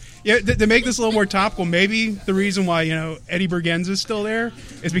 Yeah, to make this a little more topical, maybe the reason why Eddie Bergenz is still there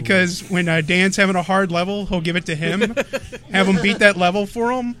is because when Dan's having a hard level, he'll give it to him, have him beat that level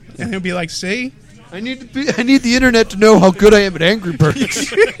for him, and he'll be like, "See, I need the internet to know how good I am at Angry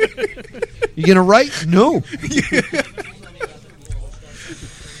Birds. You gonna write? No.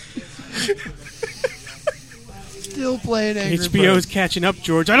 Still playing Angry HBO's Birds. catching up,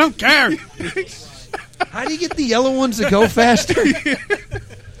 George. I don't care. How do you get the yellow ones to go faster?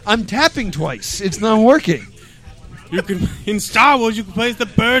 I'm tapping twice. It's not working. You can in Star Wars. You can play as the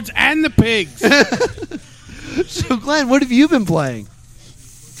birds and the pigs. So, Glenn, what have you been playing?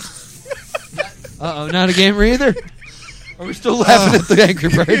 Not a gamer either? Are we still laughing at the Angry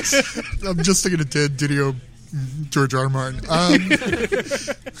Birds? I'm just thinking of Dan Didio, George R. R. Martin.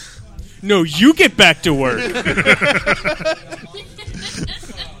 No, you get back to work.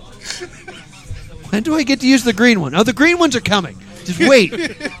 When do I get to use the green one? Oh, the green ones are coming. Just wait.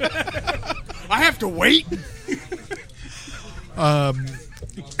 I have to wait.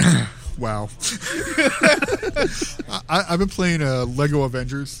 Wow. I've been playing Lego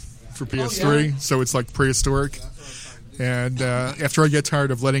Avengers for PS3, so it's like prehistoric. And after I get tired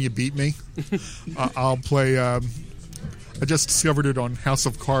of letting it beat me, I'll play... I just discovered it on House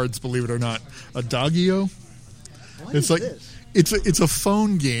of Cards, believe it or not. Adagio. It's like it's a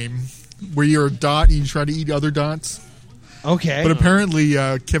phone game where you're a dot and you try to eat other dots. Okay. But apparently,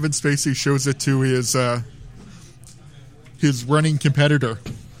 Kevin Spacey shows it to his running competitor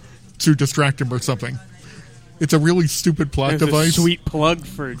to distract him or something. It's a really stupid plot There's device. a sweet plug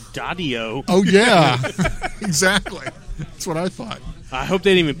for Dadio. Oh yeah, exactly. That's what I thought. I hope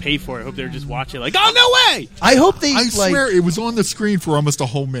they didn't even pay for it. I hope they were just watching like, oh, no way! I hope they, I swear it was on the screen for almost a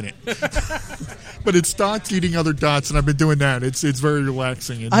whole minute. But it's dots eating other dots, and I've been doing that. It's very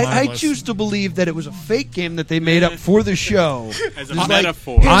relaxing and I mindless. choose to believe that it was a fake game that they made up for the show. As a It's like,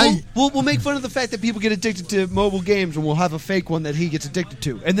 metaphor. hey, we'll make fun of the fact that people get addicted to mobile games, and we'll have a fake one that he gets addicted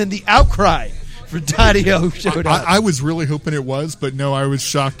to. And then the outcry for Dadio showed up. I was really hoping it was, but no, I was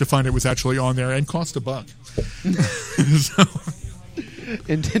shocked to find it was actually on there and cost $1. So,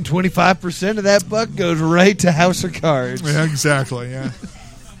 And then 25% of that buck goes right to House of Cards. yeah, exactly, yeah.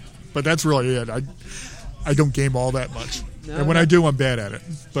 But that's really it. I don't game all that much. And when I do, I'm bad at it.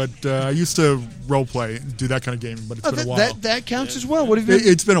 But I used to role play and do that kind of game, but it's been a while. That counts as well. What have you been?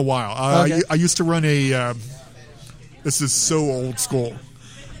 It's been a while. Okay. I used to run a... this is so old school.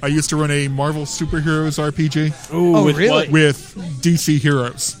 I used to run a Marvel Superheroes RPG Ooh, Oh, with really? what? with DC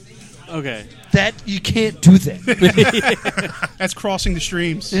Heroes. Okay. That you can't do that. that's crossing the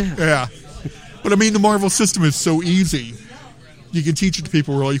streams." Yeah. But I mean, the Marvel system is so easy. You can teach it to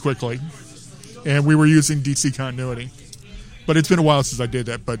people really quickly. And we were using DC continuity. But it's been a while since I did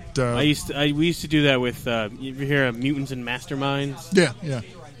that. But We used to do that with you ever hear of Mutants and Masterminds? yeah.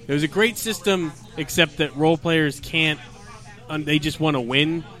 It was a great system, except that role players can't. They just want to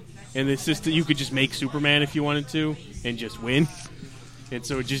win, and the system you could just make Superman if you wanted to and just win, and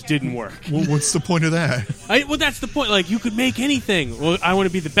so it just didn't work. Well, what's the point of that? Well, that's the point. Like, you could make anything. Well, I want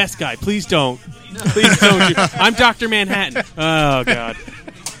to be the best guy. Please don't. Please don't. I'm Dr. Manhattan. Oh, God.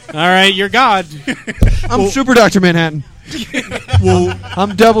 All right, you're God. I'm Super Dr. Manhattan. Well,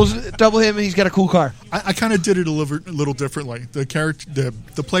 I'm double him, and he's got a cool car. I kind of did it a little differently.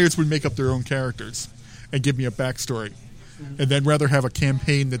 The players would make up their own characters and give me a backstory, and then rather have a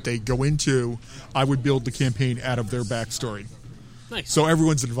campaign that they go into, I would build the campaign out of their backstory. Nice. So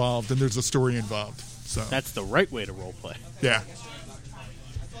everyone's involved, and there's a story involved. So That's the right way to role play. yeah.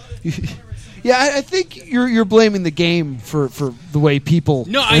 Yeah, I think you're blaming the game for the way people.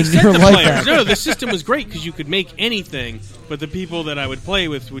 No, I in said your the life players. act. No, the system was great because you could make anything, but the people that I would play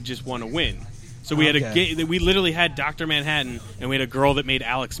with would just want to win. So we had we literally had Dr. Manhattan, and we had a girl that made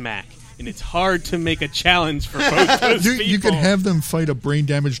Alex Mack. And it's hard to make a challenge for both those people. You could have them fight a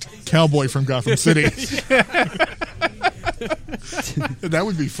brain-damaged cowboy from Gotham City. That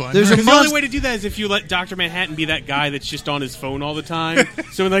would be fun. There's right? a The only way to do that is if you let Dr. Manhattan be that guy that's just on his phone all the time.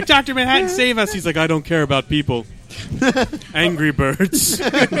 So when like, Dr. Manhattan, save us, he's like, I don't care about people. Angry Birds.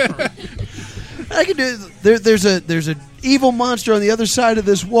 I can do. There's a evil monster on the other side of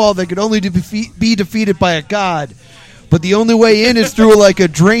this wall that could only be defeated by a god, but the only way in is through like a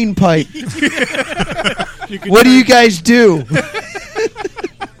drain pipe. What do you guys do?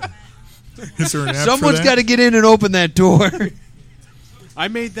 Is there an app Someone's for got to that? get in and open that door. I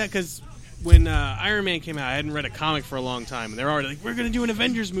made that because when Iron Man came out, I hadn't read a comic for a long time, and they're already like, "We're going to do an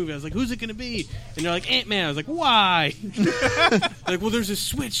Avengers movie." I was like, "Who's it going to be?" And they're like, "Ant-Man." I was like, "Why?" Like, well, there's a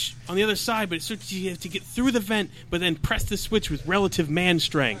switch on the other side, but you have to get through the vent, but then press the switch with relative man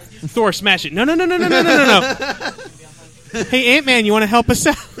strength. Thor, smash it! No. Hey, Ant-Man, you want to help us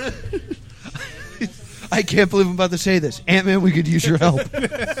out? I can't believe I'm about to say this. Ant-Man, we could use your help.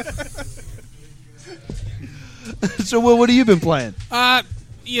 So, Will, what have you been playing? Yeah,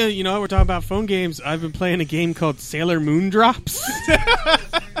 you know, we're talking about phone games. I've been playing a game called Sailor Moon Drops.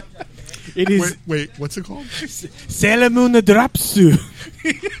 It is Wait, what's it called? Sailor Moon Drops. I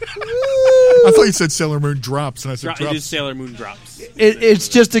thought you said Sailor Moon Drops, and I said It Drops. is Sailor Moon Drops. It's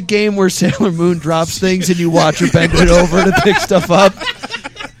just a game where Sailor Moon drops things and you watch her bend it over to pick stuff up.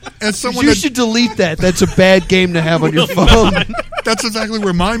 As someone You that, should delete that. That's a bad game to have on your phone. that's exactly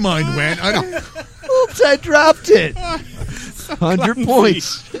where my mind went. I don't. Oops, I dropped it. 100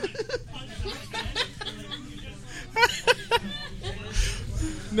 points.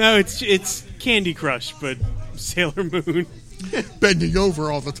 No, it's Candy Crush, but Sailor Moon. Bending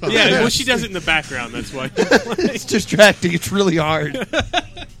over all the time. Yeah, well, she does it in the background. That's why. It's distracting. It's really hard.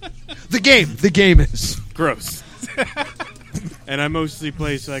 The game is. Gross. And I mostly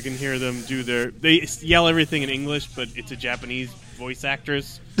play so I can hear them do they yell everything in English, but it's a Japanese voice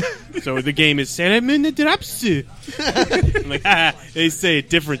actress. So the game is Sailor Moon Drops. I'm like, they say it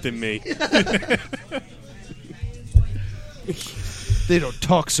different than me. They don't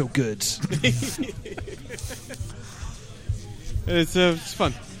talk so good. It's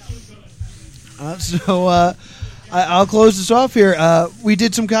fun. I'll close this off here. We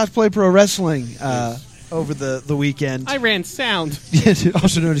did some cosplay pro wrestling over the weekend. I ran sound.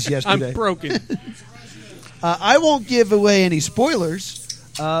 Also known as yesterday. I'm broken. I won't give away any spoilers,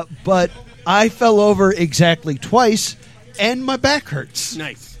 but I fell over exactly twice, and my back hurts.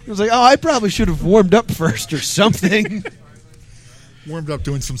 Nice. I was like, I probably should have warmed up first or something. Warmed up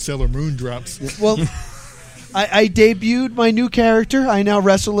doing some Sailor Moon drops. Well, I debuted my new character. I now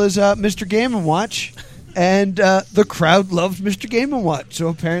wrestle as Mr. Game & Watch, and the crowd loved Mr. Game & Watch. So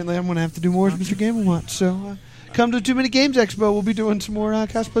apparently I'm going to have to do more as Mr. Game & Watch. So come to Too Many Games Expo. We'll be doing some more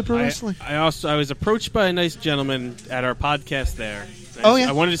cosplay pro wrestling. I was approached by a nice gentleman at our podcast there. Oh, yeah?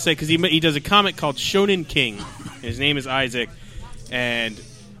 I wanted to say, because he does a comic called Shonen King. His name is Isaac. And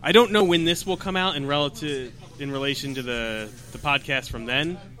I don't know when this will come out in relation to the podcast from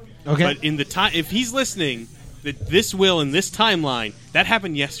then. Okay. But in the time, if he's listening, this will in this timeline, that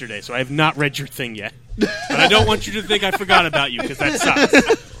happened yesterday, so I have not read your thing yet. But I don't want you to think I forgot about you, because that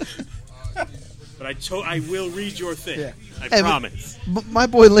sucks. But I will read your thing. Yeah. I Hey, promise. My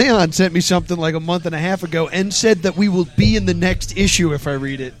boy Leon sent me something like a month and a half ago and said that we will be in the next issue if I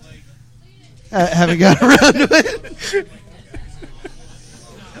read it. Haven't gotten around to it.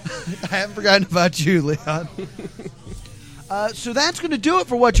 I haven't forgotten about you, Leon. So that's going to do it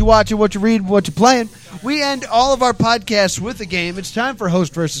for what you watch and what you read and what you're playing. We end all of our podcasts with a game. It's time for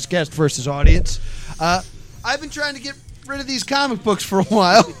host versus guest versus audience. I've been trying to get rid of these comic books for a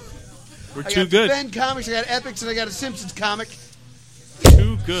while. We're I too got good. Ben comics, I got Epics, and I got a Simpsons comic.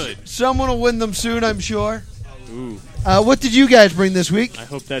 Too good. Someone will win them soon, I'm sure. Ooh, What did you guys bring this week? I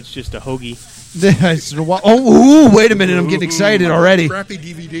hope that's just a hoagie. Wait a minute, I'm getting excited already. Crappy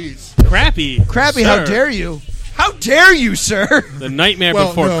DVDs. Crappy. Crappy, sir. how dare you? How dare you, sir? The Nightmare Well,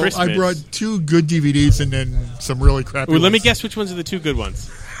 Before no, Christmas. I brought 2 good DVDs and then some really crappy Ooh, let me ones. guess which ones are the 2 good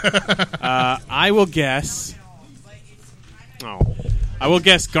ones. I will guess. I will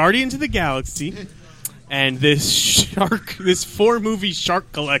guess Guardians of the Galaxy and this 4-movie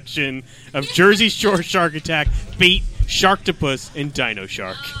shark collection of Jersey Shore Shark Attack, Bait, Sharktopus, and Dino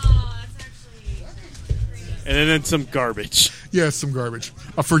Shark. And then some garbage. Yeah, some garbage.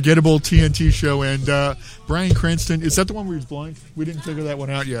 A forgettable TNT show, and Bryan Cranston. Is that the one where he's blind? We didn't figure that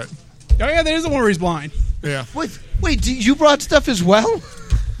one out yet. Oh yeah, there is the one where he's blind. Yeah. Wait, you brought stuff as well?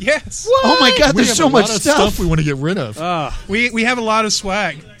 Yes. Oh my God, We there's have so a much lot of stuff. we want to get rid of. We have a lot of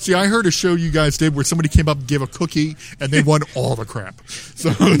swag. See, I heard a show you guys did where somebody came up and gave a cookie, and they won all the crap. So,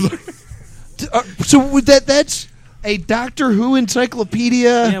 So with that's a Doctor Who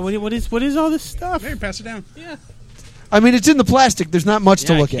encyclopedia. Yeah, what is all this stuff? There, pass it down. Yeah. I mean, it's in the plastic. There's not much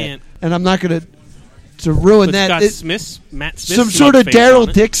to Yeah, I look can't. at, and I'm not going to ruin It's that. got It- Matt Smith. some sort of face on Daryl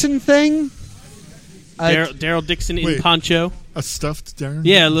it. Dixon thing. Daryl Dixon in Wait. poncho. a stuffed Darren?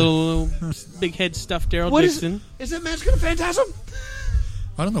 Yeah, a little big head stuffed Daryl What is Dixon. is that Mascot of Phantasm?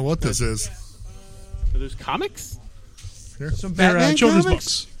 I don't know what this is. Are those comics? Some They're Batman children's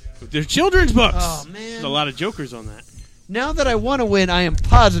comics? books. They're children's books. Oh, man. There's a lot of jokers on that. Now that I want to win, I am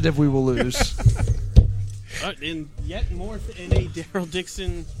positive we will lose. And yet more in a Daryl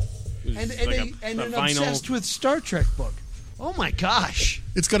Dixon. and like an a vinyl. obsessed with Star Trek book. Oh my gosh!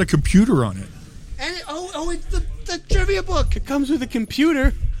 It's got a computer on it. And it's the trivia book. It comes with a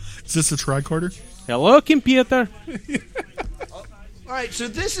computer. Is this a tricorder? Hello, computer. All right, so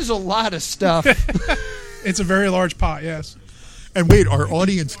this is a lot of stuff. It's a very large pot. Yes. And wait, our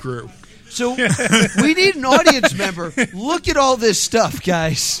audience grew. So we need an audience member. Look at all this stuff,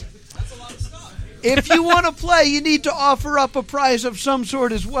 guys. If you want to play, you need to offer up a prize of some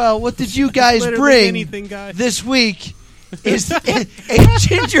sort as well. What did you guys Literally bring anything, guys. this week? Is a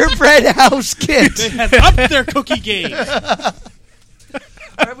gingerbread house kit. They have upped their cookie game.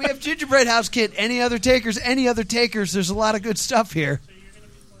 All right, we have gingerbread house kit. Any other takers? Any other takers? There's a lot of good stuff here.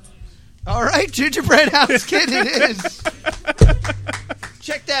 All right, gingerbread house kit it is.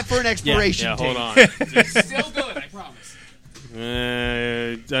 Check that for an expiration Yeah, date. hold on. Still good, I promise.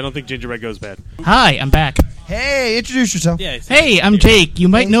 I don't think gingerbread goes bad. Hi, I'm back. Hey, introduce yourself. Yeah. Hey, I'm Jake. You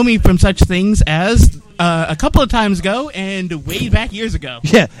might know me from such things as a couple of times ago and way back years ago.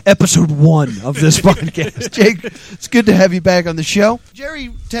 Yeah, episode 1 of this podcast. Jake, it's good to have you back on the show. Jerry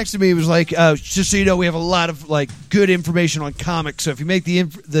texted me. He was like, just so you know, we have a lot of good information on comics. So if you make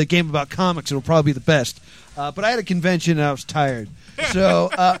the game about comics, it'll probably be the best. But I had a convention and I was tired. So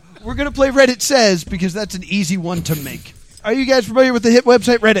we're going to play Reddit Says because that's an easy one to make. Are you guys familiar with the hit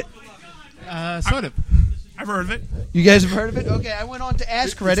website Reddit? Sort of. I've heard of it. You guys have heard of it? Okay, I went on to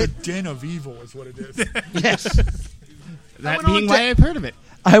Ask It's Reddit. a den of evil is what it is. Yes. That went on being to- why I've heard of it.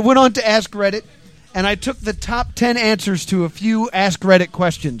 I went on to Ask Reddit, and I took the top 10 answers to a few Ask Reddit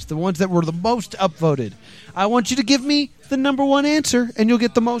questions, the ones that were the most upvoted. I want you to give me the number 1 answer, and you'll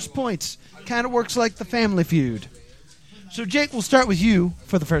get the most points. Kind of works like the Family Feud. So, Jake, we'll start with you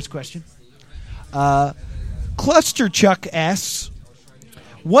for the first question. Cluster Chuck asks,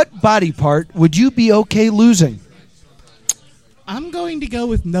 what body part would you be okay losing? I'm going to go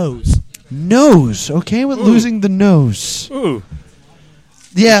with nose. Nose. Okay with losing the nose. Ooh.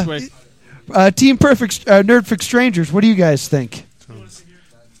 Yeah. Which Team Perfect, Nerdfix Strangers, what do you guys think?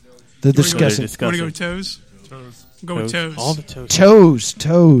 They're discussing. You want to go with toes? Go with toes. All the toes.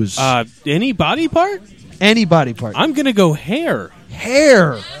 Toes. Any body part? Any body part. I'm gonna go hair.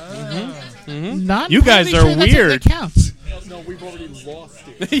 Hair. Not You guys entirely are sure that's- weird. That counts. No, we've already lost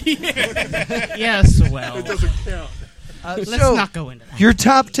it. Yes, well, It doesn't count. let's so not go into that. your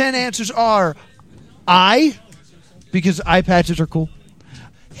top 10 answers are eye, because eye patches are cool.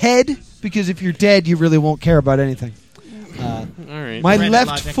 Head, because if you're dead, you really won't care about anything. All right. My Reddit left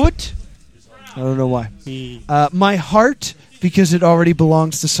logic. foot, I don't know why. He- My heart, because it already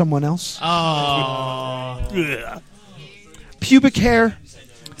belongs to someone else. Ugh. Pubic hair,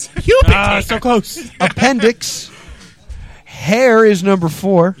 So close. appendix. Hair is number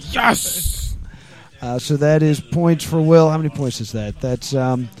 4. Yes. So that is points for Will. How many points is that? That's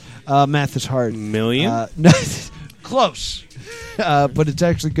math is hard. Million. No, close, but it's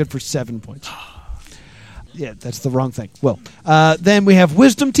actually good for 7 points. Yeah, that's the wrong thing. Will. Then we have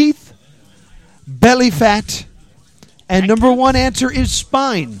wisdom teeth, belly fat, And number one answer is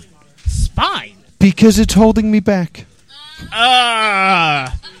spine, Spine. because it's holding me back.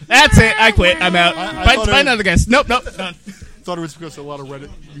 That's it. I quit. I'm out. I Find thought it- another guess. Nope. Done. Thought it was because a lot of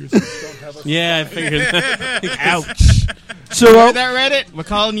Reddit users don't have a... Yeah, I figured that. Ouch. So Heard that, Reddit? We're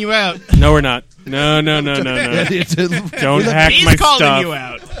calling you out. No, we're not. No. Don't hack He's my calling stuff. you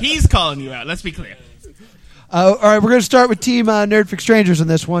out. He's calling you out. Let's be clear. all right, we're going to start with Team Nerdfic Strangers in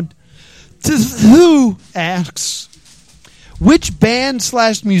this one. Who asks, which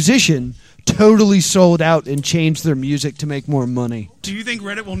band/musician totally sold out and changed their music to make more money? Do you think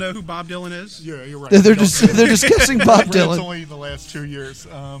Reddit will know who Bob Dylan is? Yeah, you're right. They're discussing Bob It's Dylan. only the last 2 years.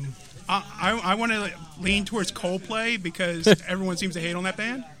 I want to lean towards Coldplay because everyone seems to hate on that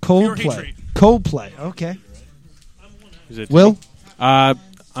band. Pure Coldplay. hatred. Coldplay. Okay. Is it Will?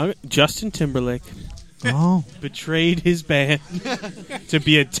 Justin Timberlake Oh. betrayed his band to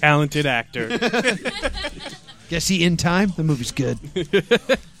be a talented actor. Guess he in time? The movie's good.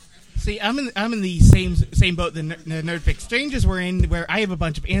 See, I'm in the same boat the Nerdfic Strangers were in, where I have a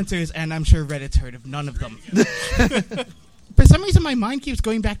bunch of answers, and I'm sure Reddit's heard of none of them. For some reason, my mind keeps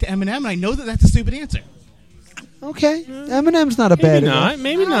going back to Eminem, and I know that that's a stupid answer. Okay. Eminem's not a bad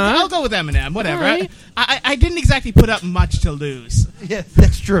Maybe I'll not. go with Eminem. Whatever. All right. I didn't exactly put up much to lose. Yeah,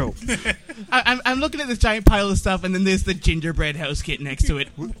 that's true. I'm looking at this giant pile of stuff, and then there's the gingerbread house kit next to it.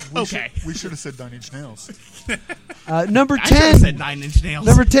 Okay. We should have said 9 Inch Nails. Number I should have 10. said 9 Inch Nails.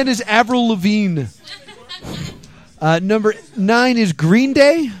 Number 10 is Avril Lavigne. Number 9 is Green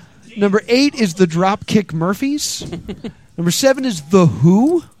Day. Number 8 is the Dropkick Murphys. Number 7 is The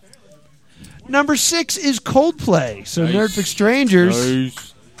Who. Number 6 is Coldplay. So Nice. Nerdfic Strangers,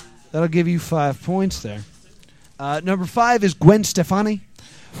 Nice. that'll give you 5 points there. Number 5 is Gwen Stefani.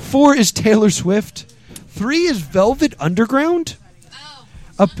 4 is Taylor Swift. 3 is Velvet Underground.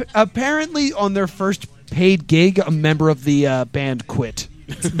 Apparently, on their first paid gig, a member of the band quit,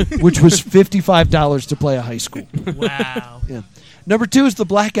 which was $55 to play a high school. Wow. Yeah. Number 2 is the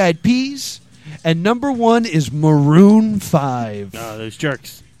Black Eyed Peas. And number 1 is Maroon 5. Oh, those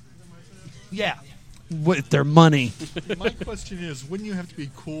jerks. Yeah. With their money. My question is, wouldn't you have to be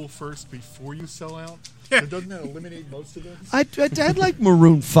cool first before you sell out? So doesn't that eliminate most of them? I'd like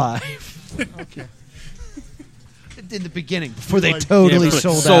Maroon 5 Okay. in the beginning before they Like- totally Yeah,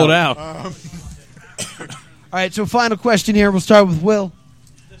 but sold out. out. All right, so final question here. We'll start with Will.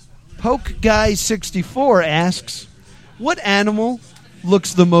 Poke Guy 64 asks, what animal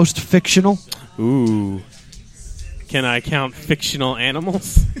looks the most fictional? Ooh. Can I count fictional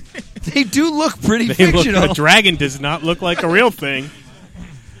animals? They do look pretty They fictional. look, a dragon does not look like a real thing.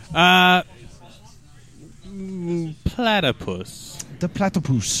 Platypus. The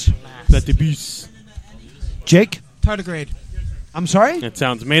platypus. Platypus. Jake? Tardigrade. I'm sorry? That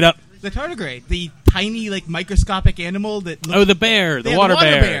sounds made up. The tardigrade, the tiny, microscopic animal that looks Oh, the bear. The yeah, water the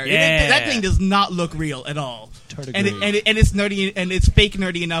water bear. Yeah. Yeah. That thing does not look real at all. Tardigrade. And it's nerdy, and it's fake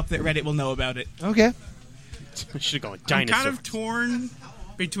nerdy enough that Reddit will know about it. Okay. I should have gone I'm dinosaur. kind of torn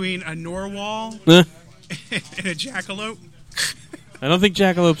between a narwhal Huh? and a jackalope. I don't think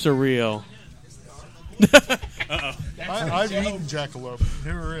jackalopes are real. I've eaten jackalope.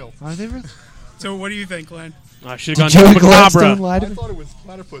 Never real. Are they real? So what do you think, Glenn? I should have Joey gone Gladstone chupacabra. lie to I me? thought it was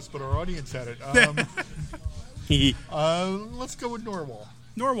platypus, but our audience had it. Let's go with narwhal.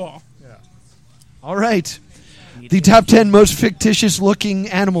 Narwhal. Yeah. All right. The top 10 most fictitious-looking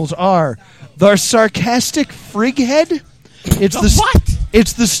animals are the sarcastic frighead. It's the What?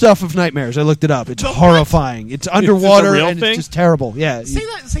 It's the stuff of nightmares. I looked it up. It's The what? horrifying. It's underwater real and thing? it's just terrible. Yeah.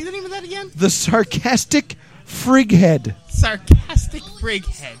 Say the name of that again. The sarcastic frighead. Sarcastic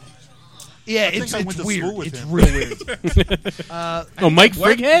frighead. Yeah, think it's I went to weird. school with It's him. real weird. Oh, Mike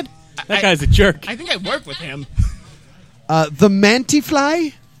What? Frighead? That guy's a jerk. I think I work with him. The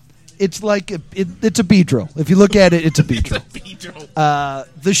mantifly. It's like it's a beedrill. If you look at it, it's a beedrill. Beedrill.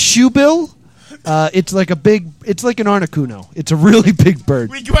 The shoebill. It's like an articuno. It's a really big bird.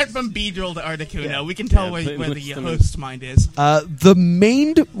 We went from Beedrill to Articuno. We can tell Yeah, where but the list them host's mind is. The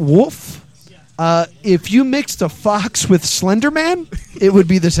maned wolf. If you mixed a fox with Slenderman, it would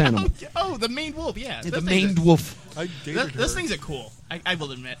be this animal. Oh, the maned wolf. Yeah, The maned wolf. I dated her. Those things are cool. I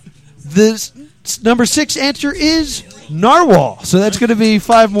will admit. The number 6 answer is narwhal. So that's going to be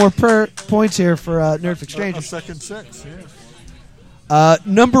 5 more points here for Nerdfic A Strangers. second 6, yeah.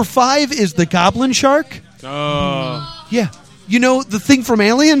 Number 5 is the goblin shark. Oh. Yeah. You know, the thing from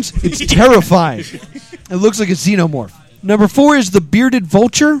Aliens? It's terrifying. It looks like a xenomorph. Number 4 is the bearded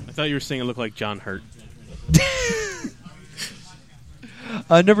vulture. I thought you were saying it looked like John Hurt.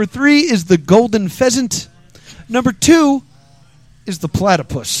 Number 3 is the golden pheasant. Number 2 is the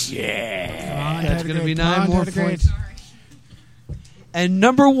platypus. Yeah. That's going to be 9 more points. And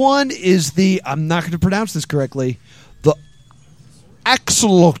number 1 is the, I'm not going to pronounce this correctly, the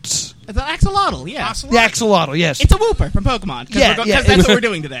Axolotl. It's an axolotl, yeah. The Axolotl, yes. It's a whooper from Pokemon. Because that's what we're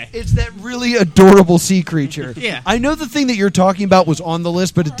doing today. It's that really adorable sea creature. Yeah. I know the thing that you're talking about was on the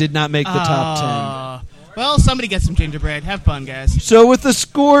list, but it did not make the top 10. Well, somebody get some gingerbread. Have fun, guys. So with a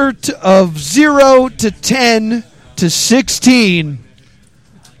score of 0 to 10 to 16,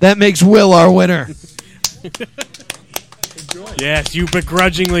 that makes Will our winner. Yes, you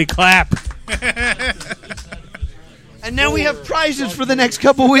begrudgingly clap. And now we have prizes for the next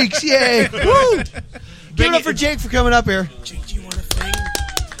couple weeks. Yay! Woo! Give it up for Jake for coming up here. Jake, do you want a thing?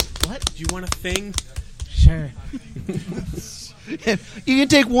 What? Do you want a thing? Sure. You can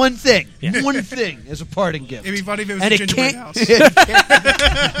take one thing. One thing as a parting gift. It'd be funny if it was And a it gingerbread can't- house.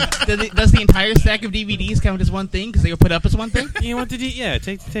 Does the entire stack of DVDs count as one thing because they were put up as one thing? You want to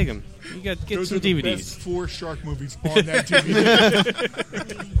take them. You got get Those some are the DVDs. best 4 shark movies on that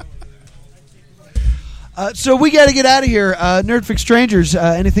DVD. So we got to get out of here. Nerdfix Strangers,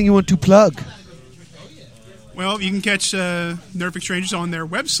 anything you want to plug? Well, you can catch Nerdfix Strangers on their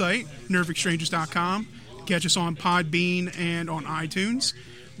website, nerdfixstrangers.com. Catch us on Podbean and on iTunes.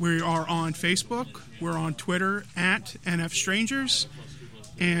 We are on Facebook. We're on Twitter at NFStrangers.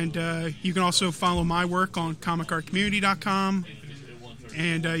 And you can also follow my work on comicartcommunity.com.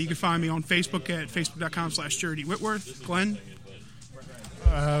 And you can find me on Facebook at facebook.com/Jerry Whitworth. Glenn?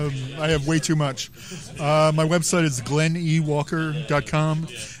 I have way too much. My website is glennewalker.com,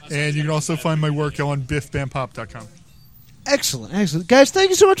 and you can also find my work on biffbandpop.com. Excellent, excellent. Guys, thank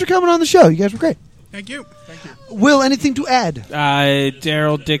you so much for coming on the show. You guys were great. Thank you. Will, anything to add?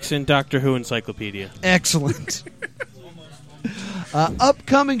 Daryl Dixon, Doctor Who Encyclopedia. Excellent.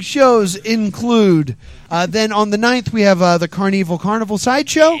 Upcoming shows include, then on the 9th, we have the Carnival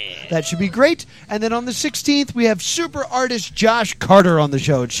Sideshow. That should be great. And then on the 16th, we have super artist Josh Carter on the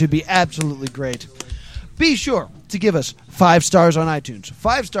show. It should be absolutely great. Be sure to give us 5 stars on iTunes,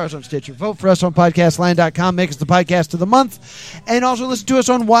 5 stars on Stitcher. Vote for us on podcastline.com. Make us the podcast of the month. And also listen to us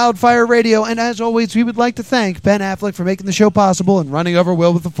on Wildfire Radio. And as always, we would like to thank Ben Affleck for making the show possible and running over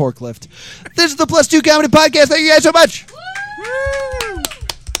Will with the forklift. This is the Plus 2 Comedy Podcast. Thank you guys so much. Woo!